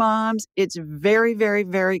 New moms, it's very, very,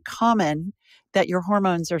 very common that your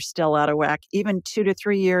hormones are still out of whack, even 2 to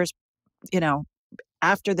 3 years,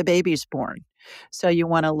 after the baby's born. So you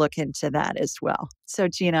want to look into that as well. So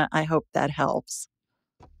Gina, I hope that helps.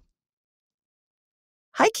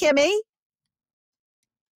 Hi, Kimmy.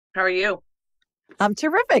 How are you? I'm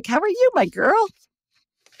terrific. How are you, my girl?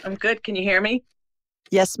 I'm good. Can you hear me?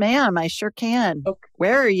 Yes, ma'am. I sure can. Okay.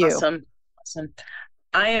 Where are you? Awesome.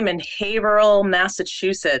 I am in Haverhill,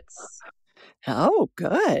 Massachusetts. Oh,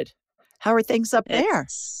 good. How are things up there?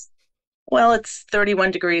 Well, it's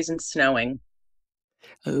 31 degrees and snowing.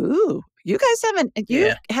 Ooh, you guys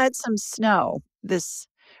you've had some snow this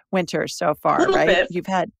winter so far, right? Bit. You've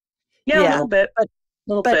had, a little bit,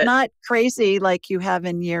 but not crazy like you have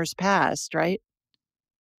in years past, right?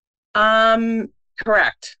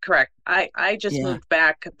 Correct. I just moved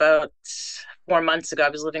back about 4 months ago. I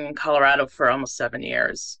was living in Colorado for almost 7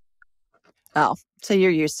 years. Oh, so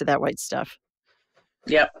you're used to that white stuff.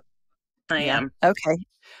 Yep, I am. Okay.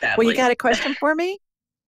 Badly. Well, you got a question for me?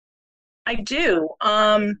 I do.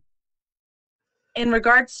 In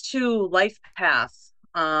regards to life path,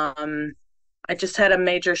 I just had a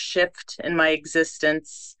major shift in my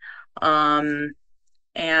existence. And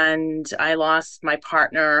I lost my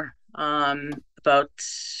partner about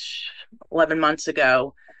 11 months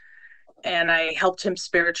ago. And I helped him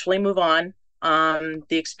spiritually move on.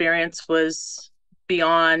 The experience was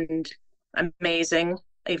beyond amazing,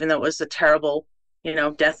 even though it was a terrible,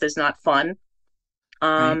 death is not fun.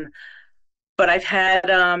 Right. But I've had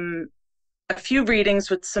a few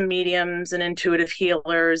readings with some mediums and intuitive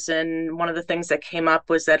healers. And one of the things that came up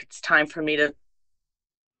was that it's time for me to,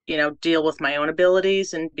 deal with my own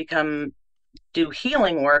abilities and do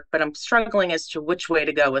healing work. But I'm struggling as to which way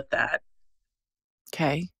to go with that.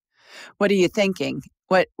 Okay. What are you thinking?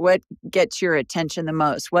 What gets your attention the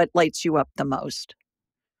most? What lights you up the most?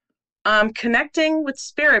 I'm connecting with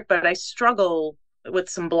spirit, but I struggle with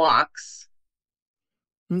some blocks.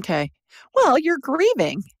 Okay. Well, you're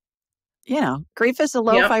grieving. Grief is a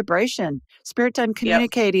low vibration. Spirit doesn't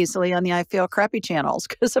communicate easily on the I feel crappy channels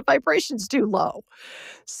because the vibration's too low.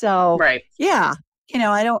 So, right. Yeah,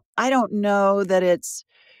 I don't know that it's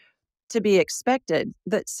to be expected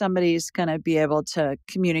that somebody's going to be able to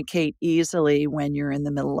communicate easily when you're in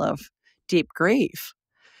the middle of deep grief.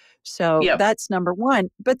 So that's number one.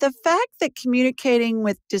 But the fact that communicating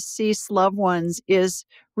with deceased loved ones is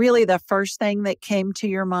really the first thing that came to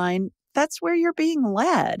your mind, that's where you're being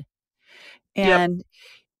led. And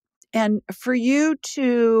for you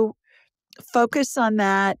to focus on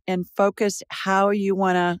that and focus how you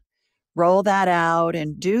want to roll that out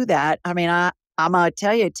and do that. I mean, I'm going to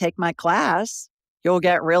tell you, take my class. You'll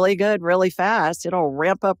get really good really fast. It'll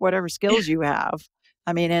ramp up whatever skills you have.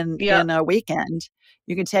 I mean, in a weekend.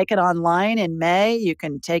 You can take it online in May. You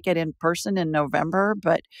can take it in person in November.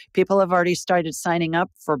 But people have already started signing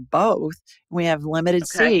up for both. We have limited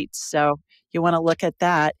seats. So you want to look at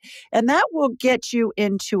that. And that will get you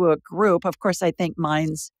into a group. Of course, I think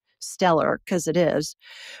mine's stellar because it is.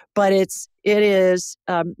 But it is,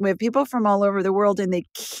 we have people from all over the world. And the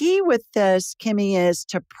key with this, Kimmy, is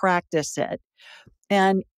to practice it.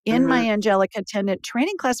 And in my angelic attendant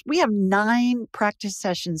training class, we have 9 practice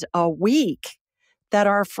sessions a week that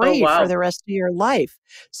are free for the rest of your life.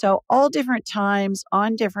 So all different times,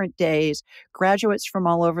 on different days, graduates from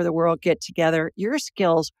all over the world get together. Your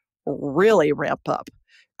skills really ramp up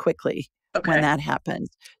quickly when that happens.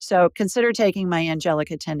 So consider taking my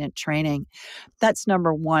angelic attendant training. That's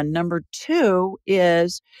number one. Number two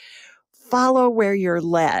is follow where you're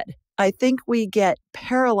led. I think we get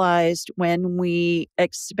paralyzed when we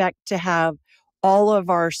expect to have all of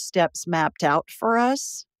our steps mapped out for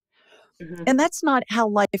us. And that's not how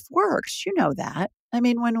life works. You know that. I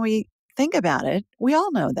mean, when we think about it, we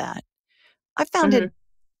all know that. I Mm-hmm. founded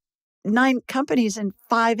 9 companies in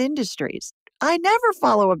 5 industries. I never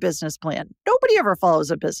follow a business plan. Nobody ever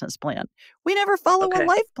follows a business plan. We never follow a Okay.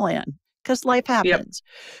 life plan because life Yep. happens.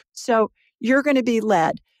 So you're going to be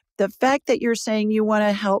led. The fact that you're saying you want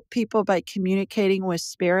to help people by communicating with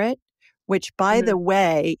spirit, which, by Mm-hmm. the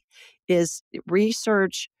way, is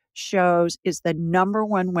research shows is the number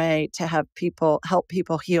one way to help people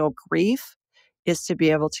heal grief, is to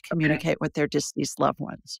be able to Okay. communicate with their deceased loved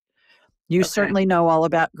ones. You Okay. certainly know all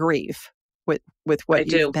about grief with I what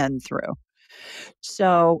you've do. been through.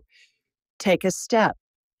 So take a step.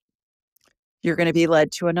 You're going to be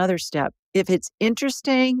led to another step. If it's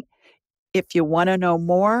interesting, if you want to know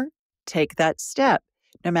more, take that step,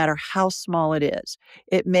 no matter how small it is.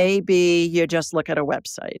 It may be you just look at a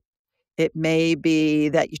website. It may be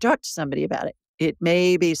that you talk to somebody about it. It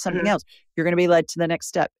may be something Mm-hmm. else. You're going to be led to the next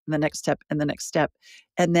step, and the next step, and the next step.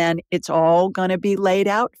 And then it's all going to be laid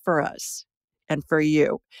out for us and for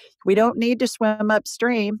you. We don't need to swim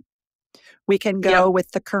upstream. We can go Yep.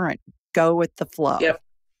 with the current, go with the flow. Yep.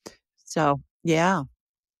 So, yeah.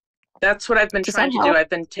 That's what I've been Does that trying to do. help? I've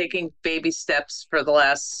been taking baby steps for the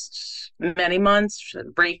last many months,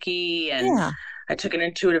 Reiki, and Yeah, I took an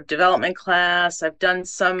intuitive development class. I've done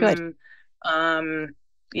good. some,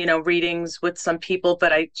 readings with some people,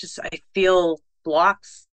 but I feel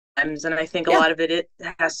blocks sometimes, and I think a Yeah, lot of it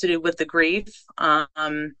has to do with the grief.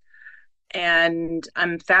 And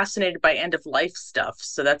I'm fascinated by end of life stuff,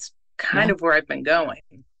 so that's kind yeah, of where I've been going.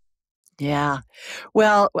 yeah.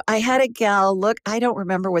 Well, I had a gal look, I don't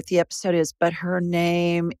remember what the episode is, but her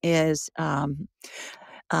name is uh,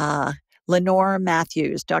 Lenore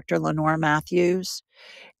Matthews, Dr. Lenore Matthews.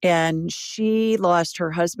 And she lost her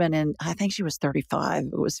husband, and I think she was 35.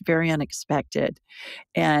 It was very unexpected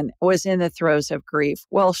and was in the throes of grief.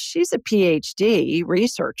 Well, she's a PhD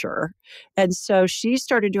researcher. And so she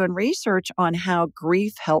started doing research on how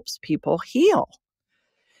grief helps people heal.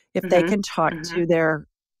 If they Mm-hmm. can talk Mm-hmm. to their,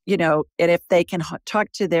 and if they can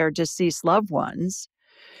talk to their deceased loved ones,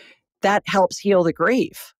 that helps heal the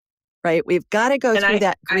grief, right? We've got to go And through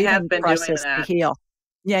that I have grieving been doing process to that. heal.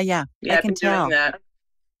 Yeah, yeah, Yeah, I I've can been doing tell. that.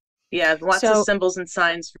 Yeah, lots of So symbols and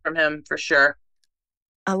signs from him for sure.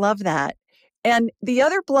 I love that. And the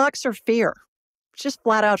other blocks are fear, just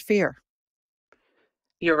flat out fear.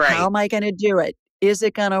 You're How right. am I going to do it? Is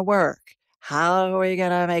it going to work? How are we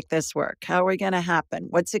going to make this work? How are we going to happen?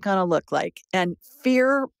 What's it going to look like? And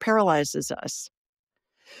fear paralyzes us.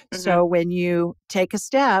 Mm-hmm. So when you take a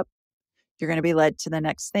step, you're going to be led to the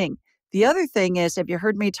next thing. The other thing is, have you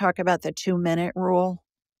heard me talk about the 2-minute rule?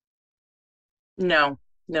 No,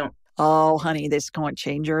 no. Oh, honey, this is going to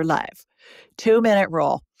change your life. 2-minute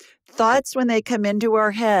rule. Thoughts, when they come into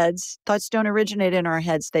our heads, thoughts don't originate in our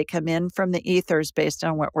heads. They come in from the ethers based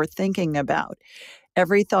on what we're thinking about.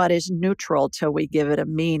 Every thought is neutral till we give it a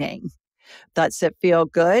meaning. Thoughts that feel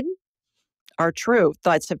good are true.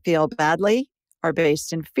 Thoughts that feel badly are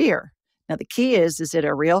based in fear. Now, the key is it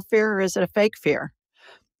a real fear or is it a fake fear?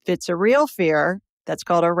 If it's a real fear, that's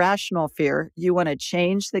called a rational fear. You want to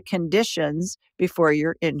change the conditions before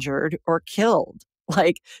you're injured or killed.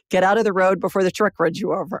 Like, get out of the road before the truck runs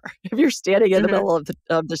you over if you're standing in the Mm-hmm. middle of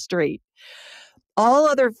the street. All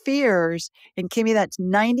other fears, and Kimmy, that's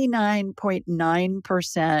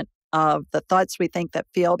 99.9% of the thoughts we think that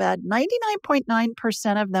feel bad.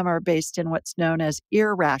 99.9% of them are based in what's known as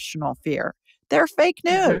irrational fear. They're fake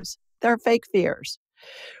Mm-hmm. news. They're fake fears.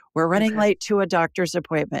 We're running Okay. late to a doctor's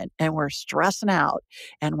appointment and we're stressing out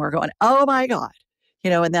and we're going, oh my God,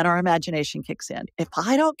 and then our imagination kicks in. If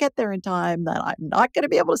I don't get there in time, then I'm not going to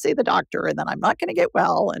be able to see the doctor and then I'm not going to get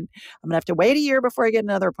well and I'm going to have to wait a year before I get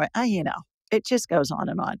another appointment. It just goes on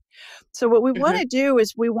and on. So what we want Mm-hmm. to do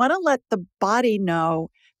is we want to let the body know,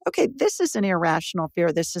 okay, this is an irrational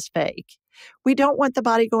fear. This is fake. We don't want the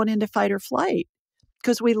body going into fight or flight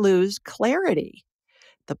because we lose clarity.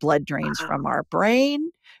 The blood drains Wow. from our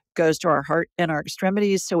brain, goes to our heart and our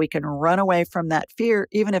extremities so we can run away from that fear,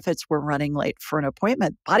 even if we're running late for an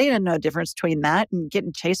appointment. Body doesn't know the difference between that and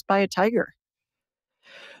getting chased by a tiger.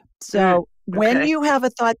 So when Okay. you have a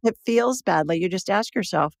thought that feels badly, you just ask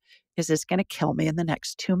yourself, is this going to kill me in the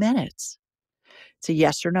next 2 minutes? It's a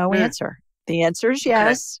yes or no Mm. answer. The answer is Okay.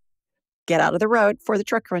 yes. Get out of the road before the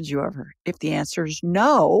truck runs you over. If the answer is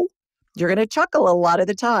no, you're going to chuckle a lot of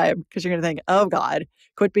the time because you're going to think, oh God,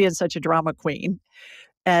 quit being such a drama queen.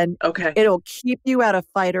 And Okay. it'll keep you out of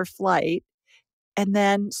fight or flight. And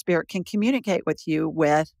then spirit can communicate with you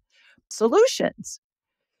with solutions.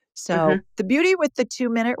 So Mm-hmm. the beauty with the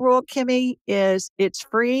 2-minute rule, Kimmy, is it's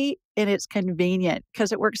free and it's convenient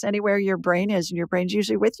because it works anywhere your brain is, and your brain's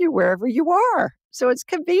usually with you wherever you are. So it's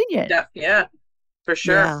convenient. Yeah, for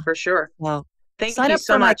sure. Yeah. For sure. Well, Thank Sign you up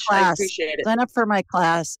so for my much. I class. appreciate it. Sign up for my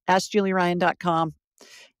class, askjulieryan.com.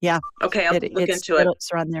 Yeah, Okay, I'll look into it.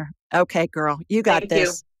 it's around there. Okay, girl, you got Thank you.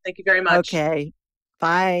 this. Thank you very much. Okay,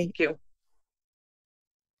 bye. Thank you.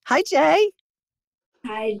 Hi, Jay.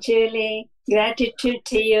 Hi, Julie. Gratitude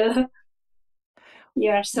to you. You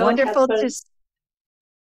are so Wonderful helpful. to.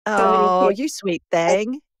 Oh, you sweet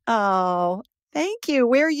thing. Oh, thank you.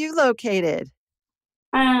 Where are you located?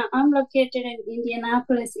 I'm located in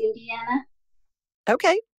Indianapolis, Indiana.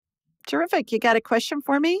 Okay, terrific. You got a question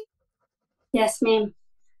for me? Yes, ma'am.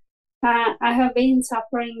 I have been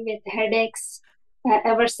suffering with headaches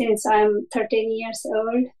ever since I'm 13 years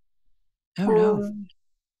old. Oh, no.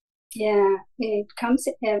 Yeah, it comes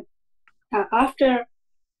after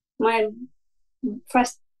my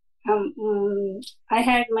first. I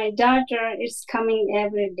had my daughter. It's coming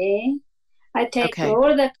every day. I take Okay.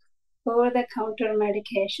 over-the-counter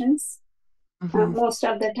medications. Most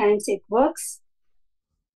of the times it works.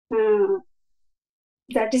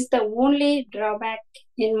 That is the only drawback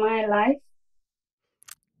in my life.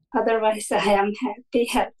 Otherwise, I am happy,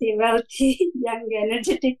 healthy, wealthy, young,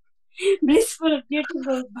 energetic, blissful,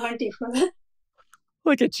 beautiful, bountiful.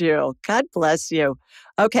 Look at you. God bless you.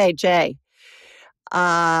 Okay, Jay.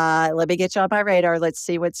 Let me get you on my radar. Let's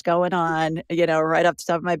see what's going on. Right off the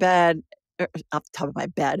top of my bed, off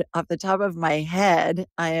the top of my head,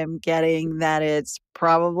 I am getting that it's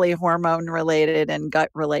probably hormone related and gut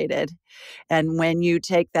related. And when you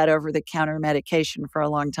take that over the counter medication for a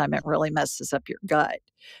long time, it really messes up your gut.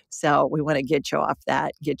 So we want to get you off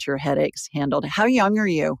that, get your headaches handled. How young are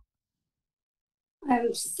you?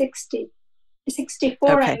 I'm 64.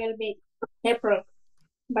 Okay. I will be by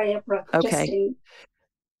April. Okay.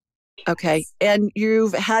 Okay. And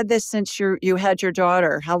you've had this since you had your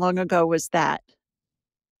daughter. How long ago was that?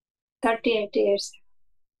 38 years.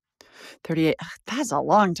 38. That's a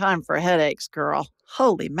long time for headaches, girl.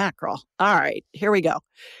 Holy mackerel. All right, here we go.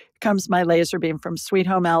 Comes my laser beam from Sweet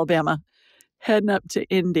Home, Alabama, heading up to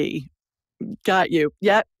Indy. Got you.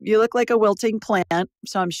 Yep, you look like a wilting plant.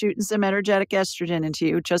 So I'm shooting some energetic estrogen into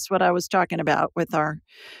you, just what I was talking about with our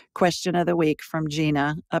question of the week from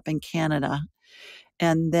Gina up in Canada.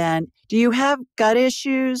 And then, do you have gut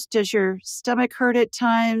issues? Does your stomach hurt at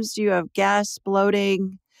times? Do you have gas,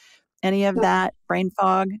 bloating, any of that? Brain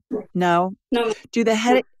fog? No. No. Do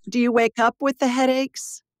you wake up with the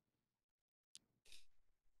headaches?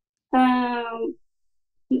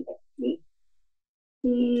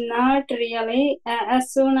 Not really.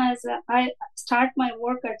 As soon as I start my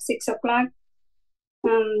work at 6 o'clock,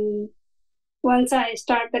 once I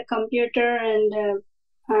start the computer and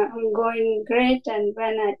I'm going great. And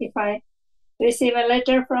if I receive a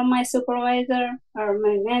letter from my supervisor or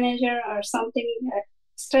my manager or something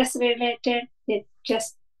stress related, it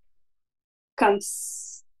just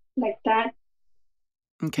comes like that.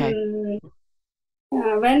 Okay.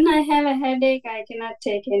 When I have a headache, I cannot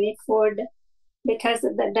take any food because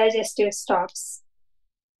the digestive stops.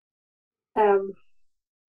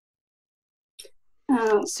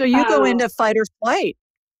 So you go into fight or flight,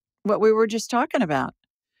 what we were just talking about.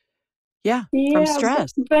 Yeah, from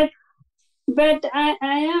stress. But I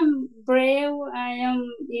am brave, I am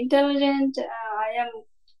intelligent, I am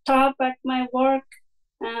top at my work.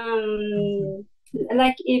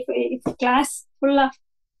 Like if a class full of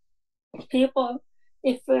people,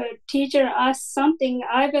 if a teacher asks something,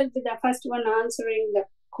 I will be the first one answering the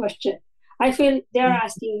question. I feel they're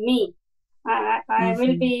asking me. I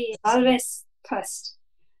will be always first.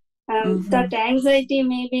 That anxiety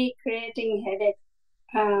may be creating headache.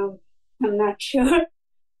 I'm not sure.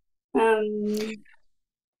 I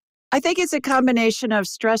think it's a combination of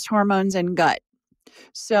stress hormones and gut.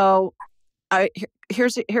 So here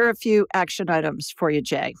are a few action items for you,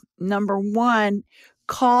 Jay. Number one,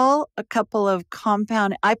 call a couple of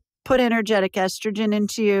compound. I put energetic estrogen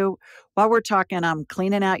into you. While we're talking, I'm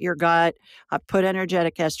cleaning out your gut. I put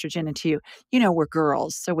energetic estrogen into you. We're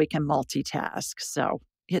girls, so we can multitask. So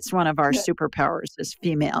it's one of our superpowers as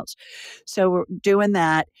females. So we're doing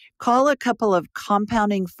that. Call a couple of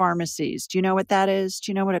compounding pharmacies. Do you know what that is?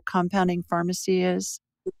 Do you know what a compounding pharmacy is?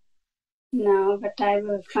 No, but I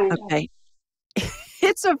will find out.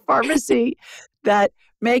 It's a pharmacy that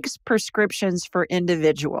makes prescriptions for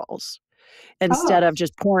individuals instead of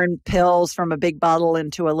just pouring pills from a big bottle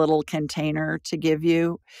into a little container to give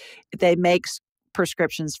you. They make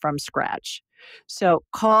prescriptions from scratch. So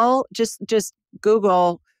just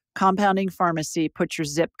Google compounding pharmacy, put your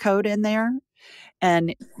zip code in there,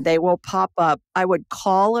 and they will pop up. I would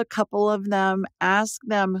call a couple of them, ask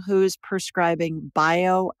them who's prescribing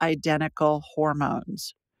bioidentical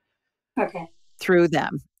hormones. Okay. Through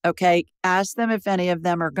them. Okay. Ask them if any of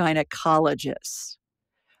them are gynecologists.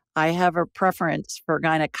 I have a preference for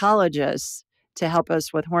gynecologists to help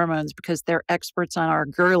us with hormones because they're experts on our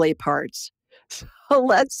girly parts. So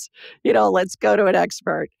let's go to an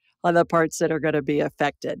expert on the parts that are going to be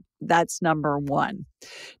affected. That's number one.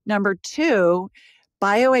 Number two,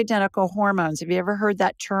 bioidentical hormones. Have you ever heard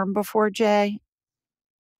that term before, Jay?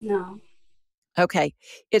 No. Okay.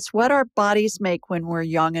 It's what our bodies make when we're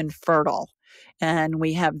young and fertile, and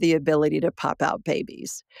we have the ability to pop out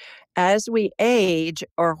babies. As we age,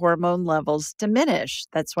 our hormone levels diminish.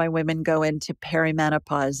 That's why women go into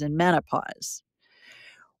perimenopause and menopause.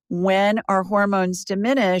 When our hormones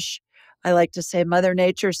diminish, I like to say Mother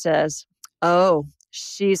Nature says, oh,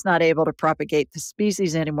 she's not able to propagate the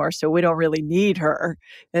species anymore, so we don't really need her.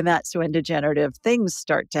 And that's when degenerative things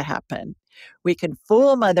start to happen. We can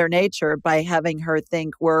fool Mother Nature by having her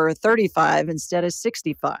think we're 35 instead of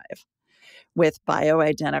 65 with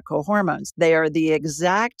bioidentical hormones. They are the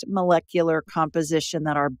exact molecular composition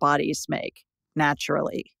that our bodies make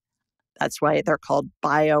naturally. That's why they're called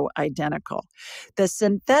bioidentical. The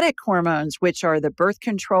synthetic hormones, which are the birth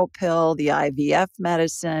control pill, the IVF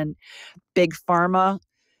medicine, big pharma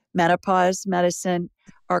menopause medicine,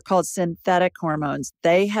 are called synthetic hormones.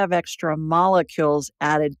 They have extra molecules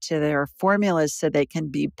added to their formulas so they can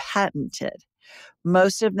be patented.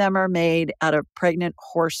 Most of them are made out of pregnant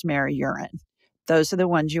horsemare urine. Those are the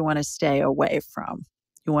ones you want to stay away from.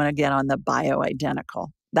 You want to get on the bioidentical.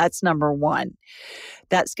 That's number one.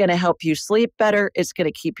 That's going to help you sleep better. It's going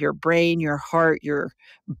to keep your brain, your heart, your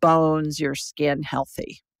bones, your skin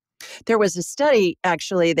healthy. There was a study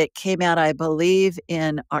actually that came out, I believe,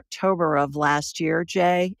 in October of last year,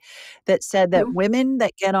 Jay, that said that women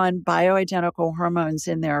that get on bioidentical hormones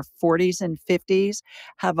in their 40s and 50s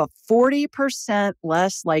have a 40%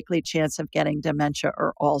 less likely chance of getting dementia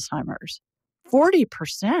or Alzheimer's.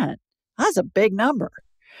 40%. That's a big number.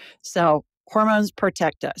 So hormones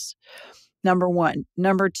protect us. Number one.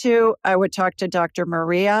 Number two, I would talk to Dr.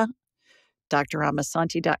 Maria,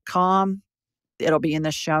 dramasanti.com. It'll be in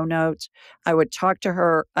the show notes. I would talk to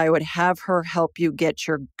her. I would have her help you get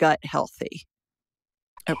your gut healthy.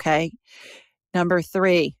 Okay. Number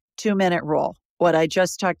three, 2-minute rule. What I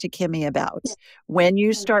just talked to Kimmy about. When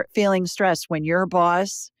you start feeling stressed, when your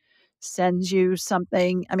boss sends you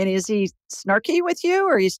something, I mean, is he snarky with you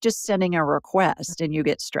or he's just sending a request and you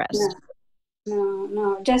get stressed?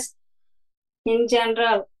 No. Just in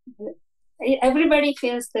general, everybody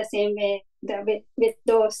feels the same way with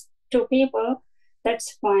those two people.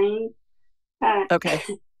 That's fine. Okay.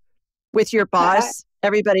 With your boss,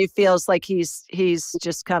 everybody feels like he's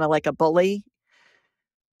just kind of like a bully.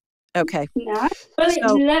 Okay. Not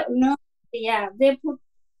So, no. Yeah, they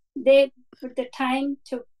put the time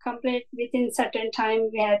to complete within certain time.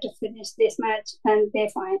 We have to finish this much, and they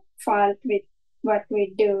find fault with what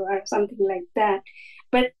we do or something like that.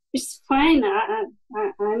 But it's fine.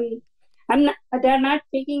 I'm not. They're not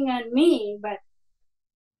picking on me, but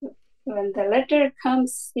when the letter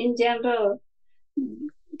comes in general,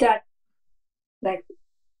 that like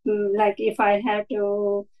if I have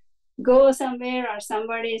to go somewhere or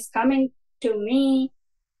somebody is coming to me,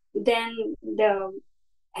 then the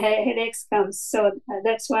headaches comes. So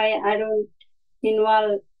that's why I don't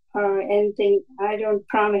involve or anything. I don't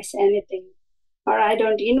promise anything, or I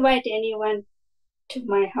don't invite anyone to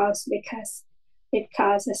my house because it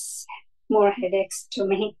causes more headaches to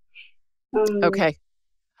me. okay.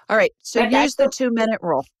 All right. So use the 2-minute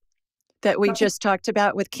rule that we just talked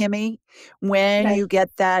about with Kimmy. When you get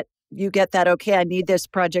that, okay, I need this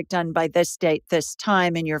project done by this date, this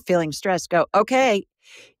time, and you're feeling stressed, go, okay,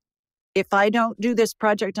 if I don't do this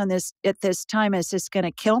project on this at this time, is this going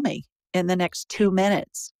to kill me in the next 2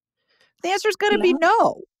 minutes? The answer is going to be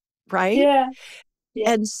no, right? Yeah.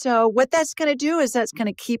 And so what that's going to do is that's going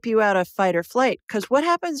to keep you out of fight or flight. Because what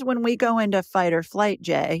happens when we go into fight or flight,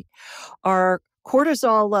 Jay? Our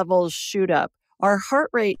cortisol levels shoot up. Our heart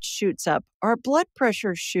rate shoots up. Our blood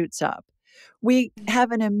pressure shoots up. We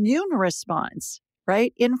have an immune response,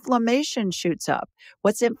 right? Inflammation shoots up.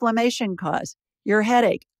 What's inflammation cause? Your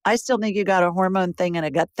headache. I still think you got a hormone thing and a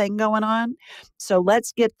gut thing going on. So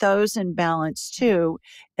let's get those in balance too,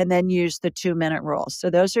 and then use the 2-minute rule. So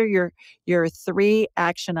those are your 3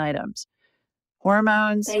 action items: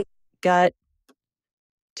 hormones, gut,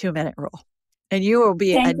 2-minute rule. And you will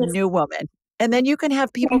be a new woman. And then you can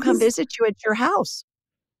have people come visit you at your house.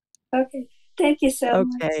 Okay. Thank you so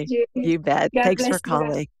much. Okay. You bet. God Thanks for bless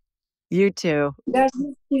calling. You too. God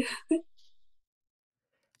bless you.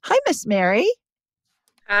 Hi, Miss Mary.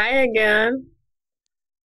 Hi again.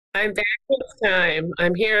 I'm back this time.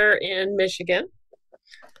 I'm here in Michigan.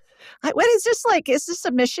 What is this like? Is this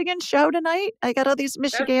a Michigan show tonight? I got all these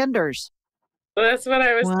Michiganders. That's what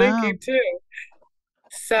I was Wow. thinking too.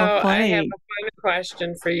 So How I have funny. a fun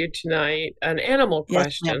question for you tonight, an animal Yes, ma'am.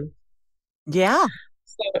 question. Yeah.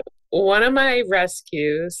 So one of my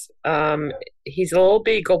rescues, he's a little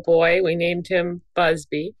beagle boy. We named him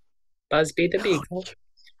Busby, Busby the beagle.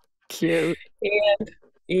 Cute. And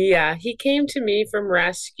yeah, he came to me from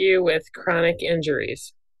rescue with chronic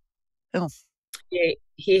injuries. Oh.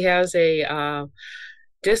 He has a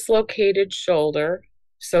dislocated shoulder,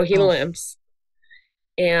 so he limps,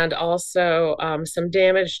 and also some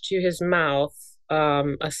damage to his mouth,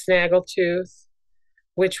 a snaggle tooth,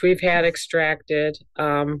 which we've had extracted,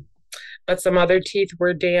 but some other teeth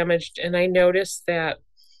were damaged, and I noticed that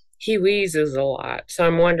he wheezes a lot. So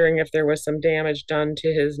I'm wondering if there was some damage done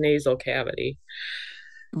to his nasal cavity.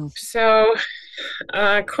 So,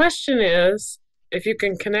 question is, if you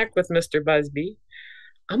can connect with Mr. Busby,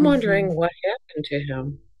 I'm wondering what happened to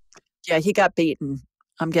him. Yeah, he got beaten.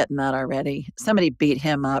 I'm getting that already. Somebody beat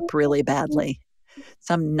him up really badly.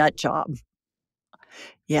 Some nut job.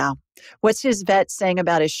 Yeah. What's his vet saying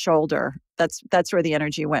about his shoulder? That's where the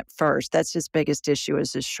energy went first. That's his biggest issue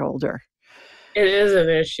is his shoulder. It is an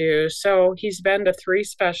issue. So he's been to 3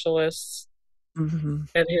 specialists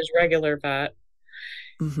at his regular vet.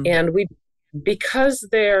 And because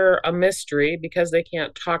they're a mystery, because they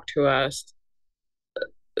can't talk to us,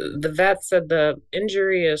 the vet said the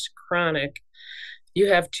injury is chronic. You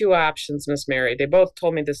have 2 options, Miss Mary. They both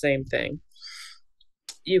told me the same thing.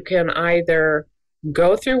 You can either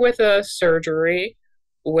go through with a surgery,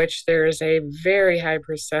 which there's a very high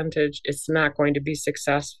percentage it's not going to be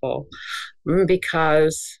successful,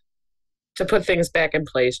 because, to put things back in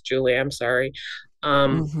place, Julie, I'm sorry,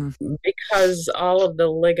 because all of the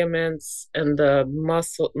ligaments and the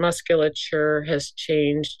musculature has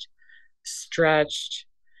changed, stretched,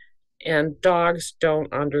 and dogs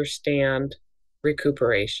don't understand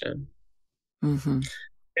recuperation.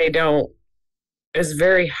 They don't. It's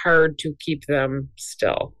very hard to keep them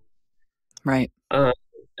still. Right.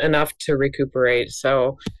 Enough to recuperate.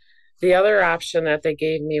 So the other option that they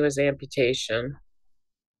gave me was amputation.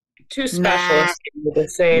 2 specialists gave me the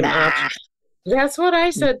same option. That's what I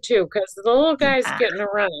said too, because the little guy's getting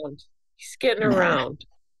around. He's getting around.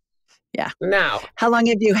 Yeah. Now, how long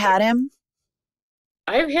have you had him?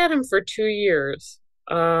 I've had him for 2 years.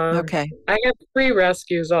 Okay. I have 3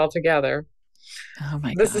 rescues altogether. Oh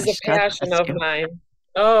my gosh. This is a passion of mine.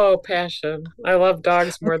 Oh, passion. I love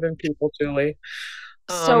dogs more than people, Julie.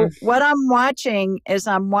 So what I'm watching is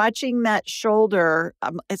I'm watching that shoulder.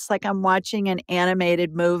 It's like I'm watching an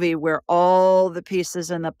animated movie where all the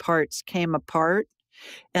pieces and the parts came apart.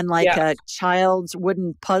 And like a child's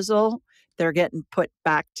wooden puzzle, they're getting put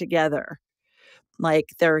back together. Like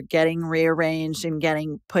they're getting rearranged and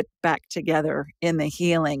getting put back together in the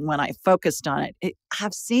healing when I focused on it.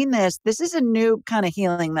 I've seen this. This is a new kind of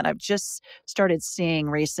healing that I've just started seeing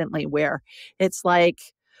recently where it's like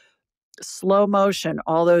slow motion.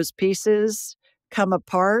 All those pieces come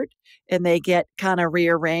apart and they get kind of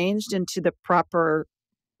rearranged into the proper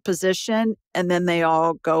position, and then they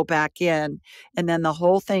all go back in, and then the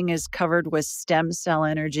whole thing is covered with stem cell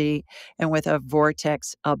energy and with a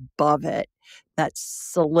vortex above it that's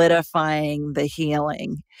solidifying the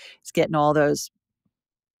healing. It's getting all those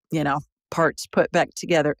parts put back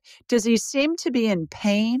together. Does he seem to be in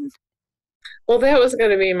pain? Well, that was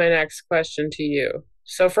going to be my next question to you.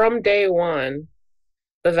 So from day one,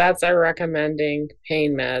 the vets are recommending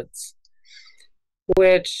pain meds,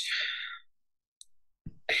 which,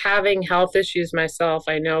 having health issues myself,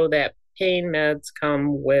 I know that pain meds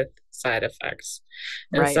come with side effects.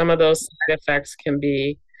 And some of those side effects can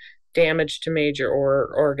be damage to major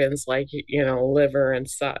organs like, liver and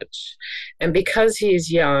such. And because he's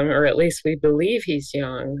young, or at least we believe he's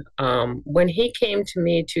young, when he came to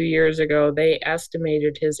me 2 years ago, they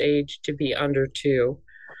estimated his age to be under 2.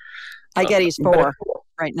 I get he's 4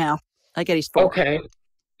 right now. I get he's 4. Okay.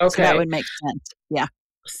 So that would make sense. Yeah.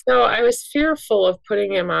 So I was fearful of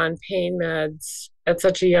putting him on pain meds at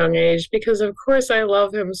such a young age because, of course, I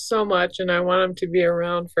love him so much and I want him to be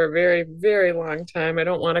around for a very, very long time. I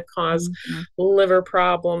don't want to cause liver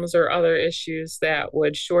problems or other issues that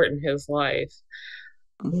would shorten his life.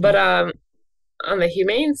 But on the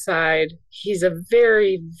humane side, he's a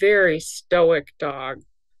very, very stoic dog.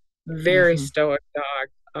 Very stoic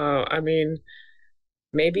dog. I mean,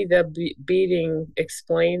 maybe the beating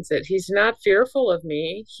explains it. He's not fearful of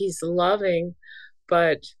me. He's loving,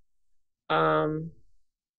 but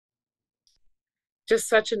just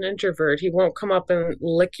such an introvert. He won't come up and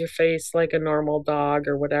lick your face like a normal dog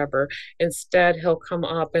or whatever. Instead, he'll come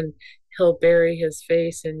up and he'll bury his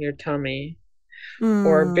face in your tummy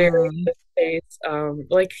or bury Mm. his face,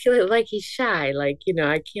 like he's shy, like,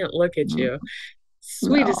 I can't look at you.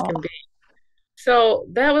 Sweet as No. can be. So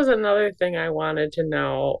that was another thing I wanted to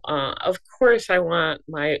know. Of course, I want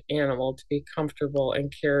my animal to be comfortable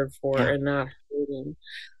and cared for Yeah. and not hurting.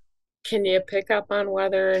 Can you pick up on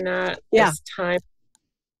whether or not Yeah. it's time?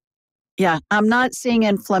 Yeah. I'm not seeing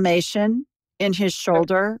inflammation in his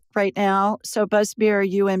shoulder right now. So, Busby, are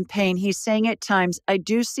you in pain? He's saying at times, I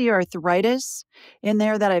do see arthritis in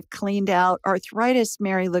there that I've cleaned out. Arthritis,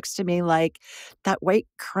 Mary, looks to me like that white,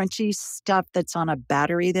 crunchy stuff that's on a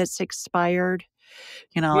battery that's expired.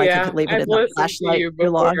 Like if you Yeah, leave it I've in the listened to flashlight you too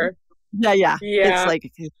long. before. Yeah. It's Yeah.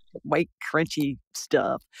 like white, crunchy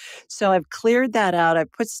stuff. So I've cleared that out.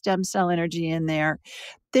 I've put stem cell energy in there.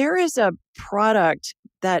 There is a product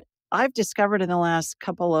that I've discovered in the last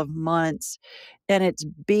couple of months, and it's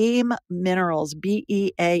Beam Minerals,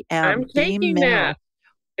 BEAM, I'm Beam taking Minerals. that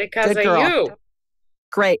because Good of girl. you.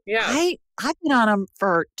 Great. Yeah. I've been on them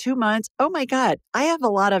for 2 months. Oh my God. I have a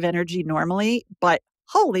lot of energy normally, but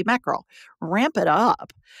holy mackerel, ramp it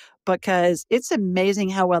up because it's amazing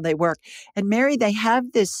how well they work. And Mary, they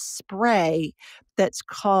have this spray that's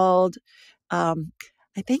called, I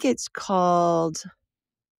think it's called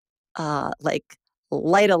like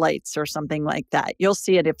Lights or something like that. You'll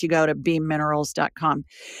see it if you go to beamminerals.com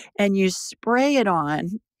and you spray it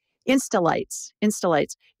on Instalights.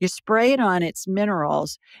 You spray it on its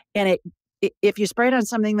minerals and if you spray it on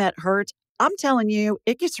something that hurts, I'm telling you,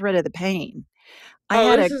 it gets rid of the pain. I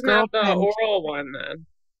had a This is not the girlfriend. oral one then.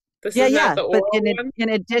 This is Yeah. not the But oral one?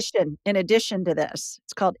 in addition to this,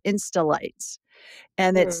 it's called Instalights.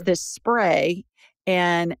 And it's this spray.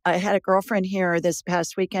 And I had a girlfriend here this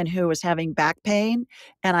past weekend who was having back pain,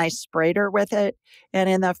 and I sprayed her with it. And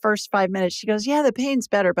in the first 5 minutes, she goes, yeah, the pain's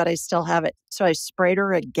better, but I still have it. So I sprayed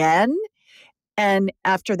her again. And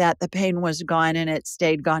after that, the pain was gone and it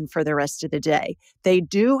stayed gone for the rest of the day. They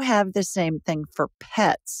do have the same thing for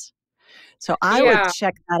pets. So I would Yeah.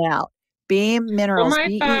 check that out. Beam Minerals,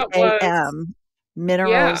 my thought was, BEAM,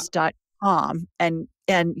 minerals.com, and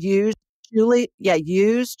use Julie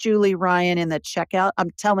Ryan in the checkout. I'm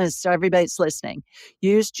telling this so everybody's listening.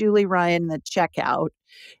 Use Julie Ryan in the checkout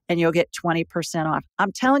and you'll get 20% off.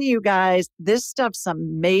 I'm telling you guys, this stuff's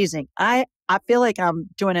amazing. I feel like I'm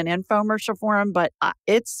doing an infomercial for them, but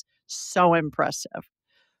it's so impressive.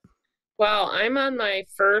 Well, I'm on my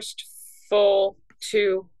first full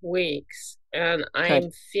 2 weeks and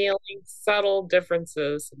I'm feeling subtle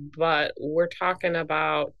differences, but we're talking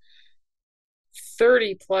about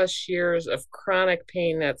 30 plus years of chronic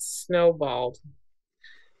pain that's snowballed.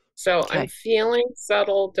 So I'm feeling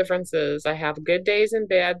subtle differences. I have good days and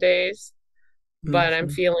bad days, but I'm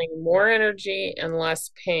feeling more energy and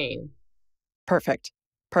less pain. Perfect.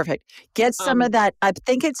 Get some of that. I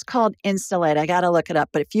think it's called Installate. I got to look it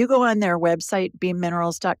up. But if you go on their website,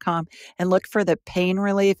 beamminerals.com, and look for the pain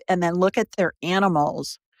relief and then look at their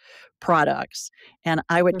animals products. And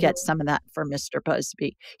I would get some of that for Mr.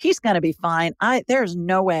 Busby. He's going to be fine. There's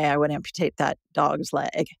no way I would amputate that dog's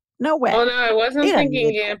leg. No way. Oh, no, I wasn't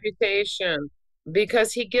thinking amputation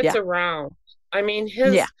because he gets around. I mean,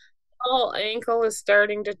 his whole ankle is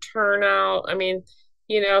starting to turn out. I mean,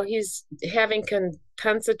 he's having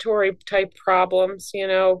compensatory type problems,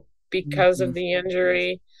 because of the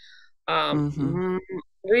injury.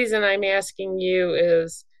 Reason I'm asking you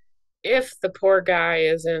is if the poor guy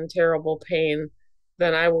is in terrible pain,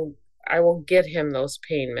 then I will get him those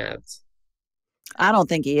pain meds. I don't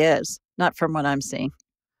think he is, not from what I'm seeing.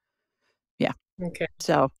 Yeah. Okay.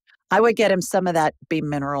 So I would get him some of that Beam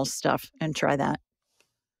Minerals stuff and try that.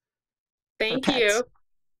 Thank you.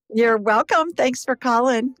 You're welcome. Thanks for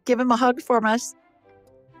calling. Give him a hug for us.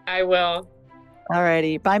 I will. All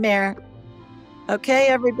righty. Bye, Mare. Okay,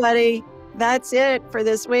 everybody. That's it for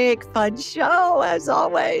this week. Fun show, as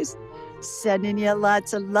always. Sending you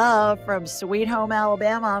lots of love from Sweet Home,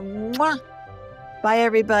 Alabama. Mwah! Bye,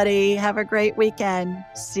 everybody. Have a great weekend.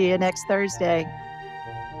 See you next Thursday.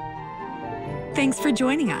 Thanks for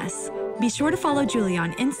joining us. Be sure to follow Julie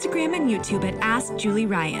on Instagram and YouTube at Ask Julie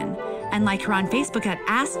Ryan and like her on Facebook at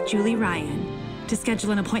Ask Julie Ryan. To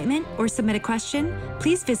schedule an appointment or submit a question,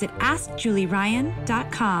 please visit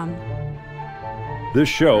AskJulieRyan.com. This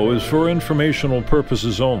show is for informational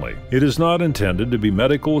purposes only. It is not intended to be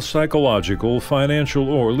medical, psychological, financial,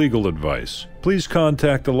 or legal advice. Please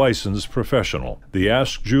contact a licensed professional. The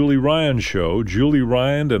Ask Julie Ryan Show, Julie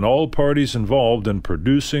Ryan and all parties involved in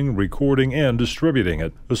producing, recording, and distributing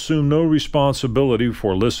it assume no responsibility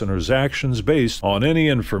for listeners' actions based on any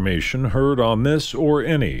information heard on this or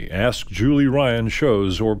any Ask Julie Ryan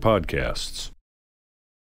shows or podcasts.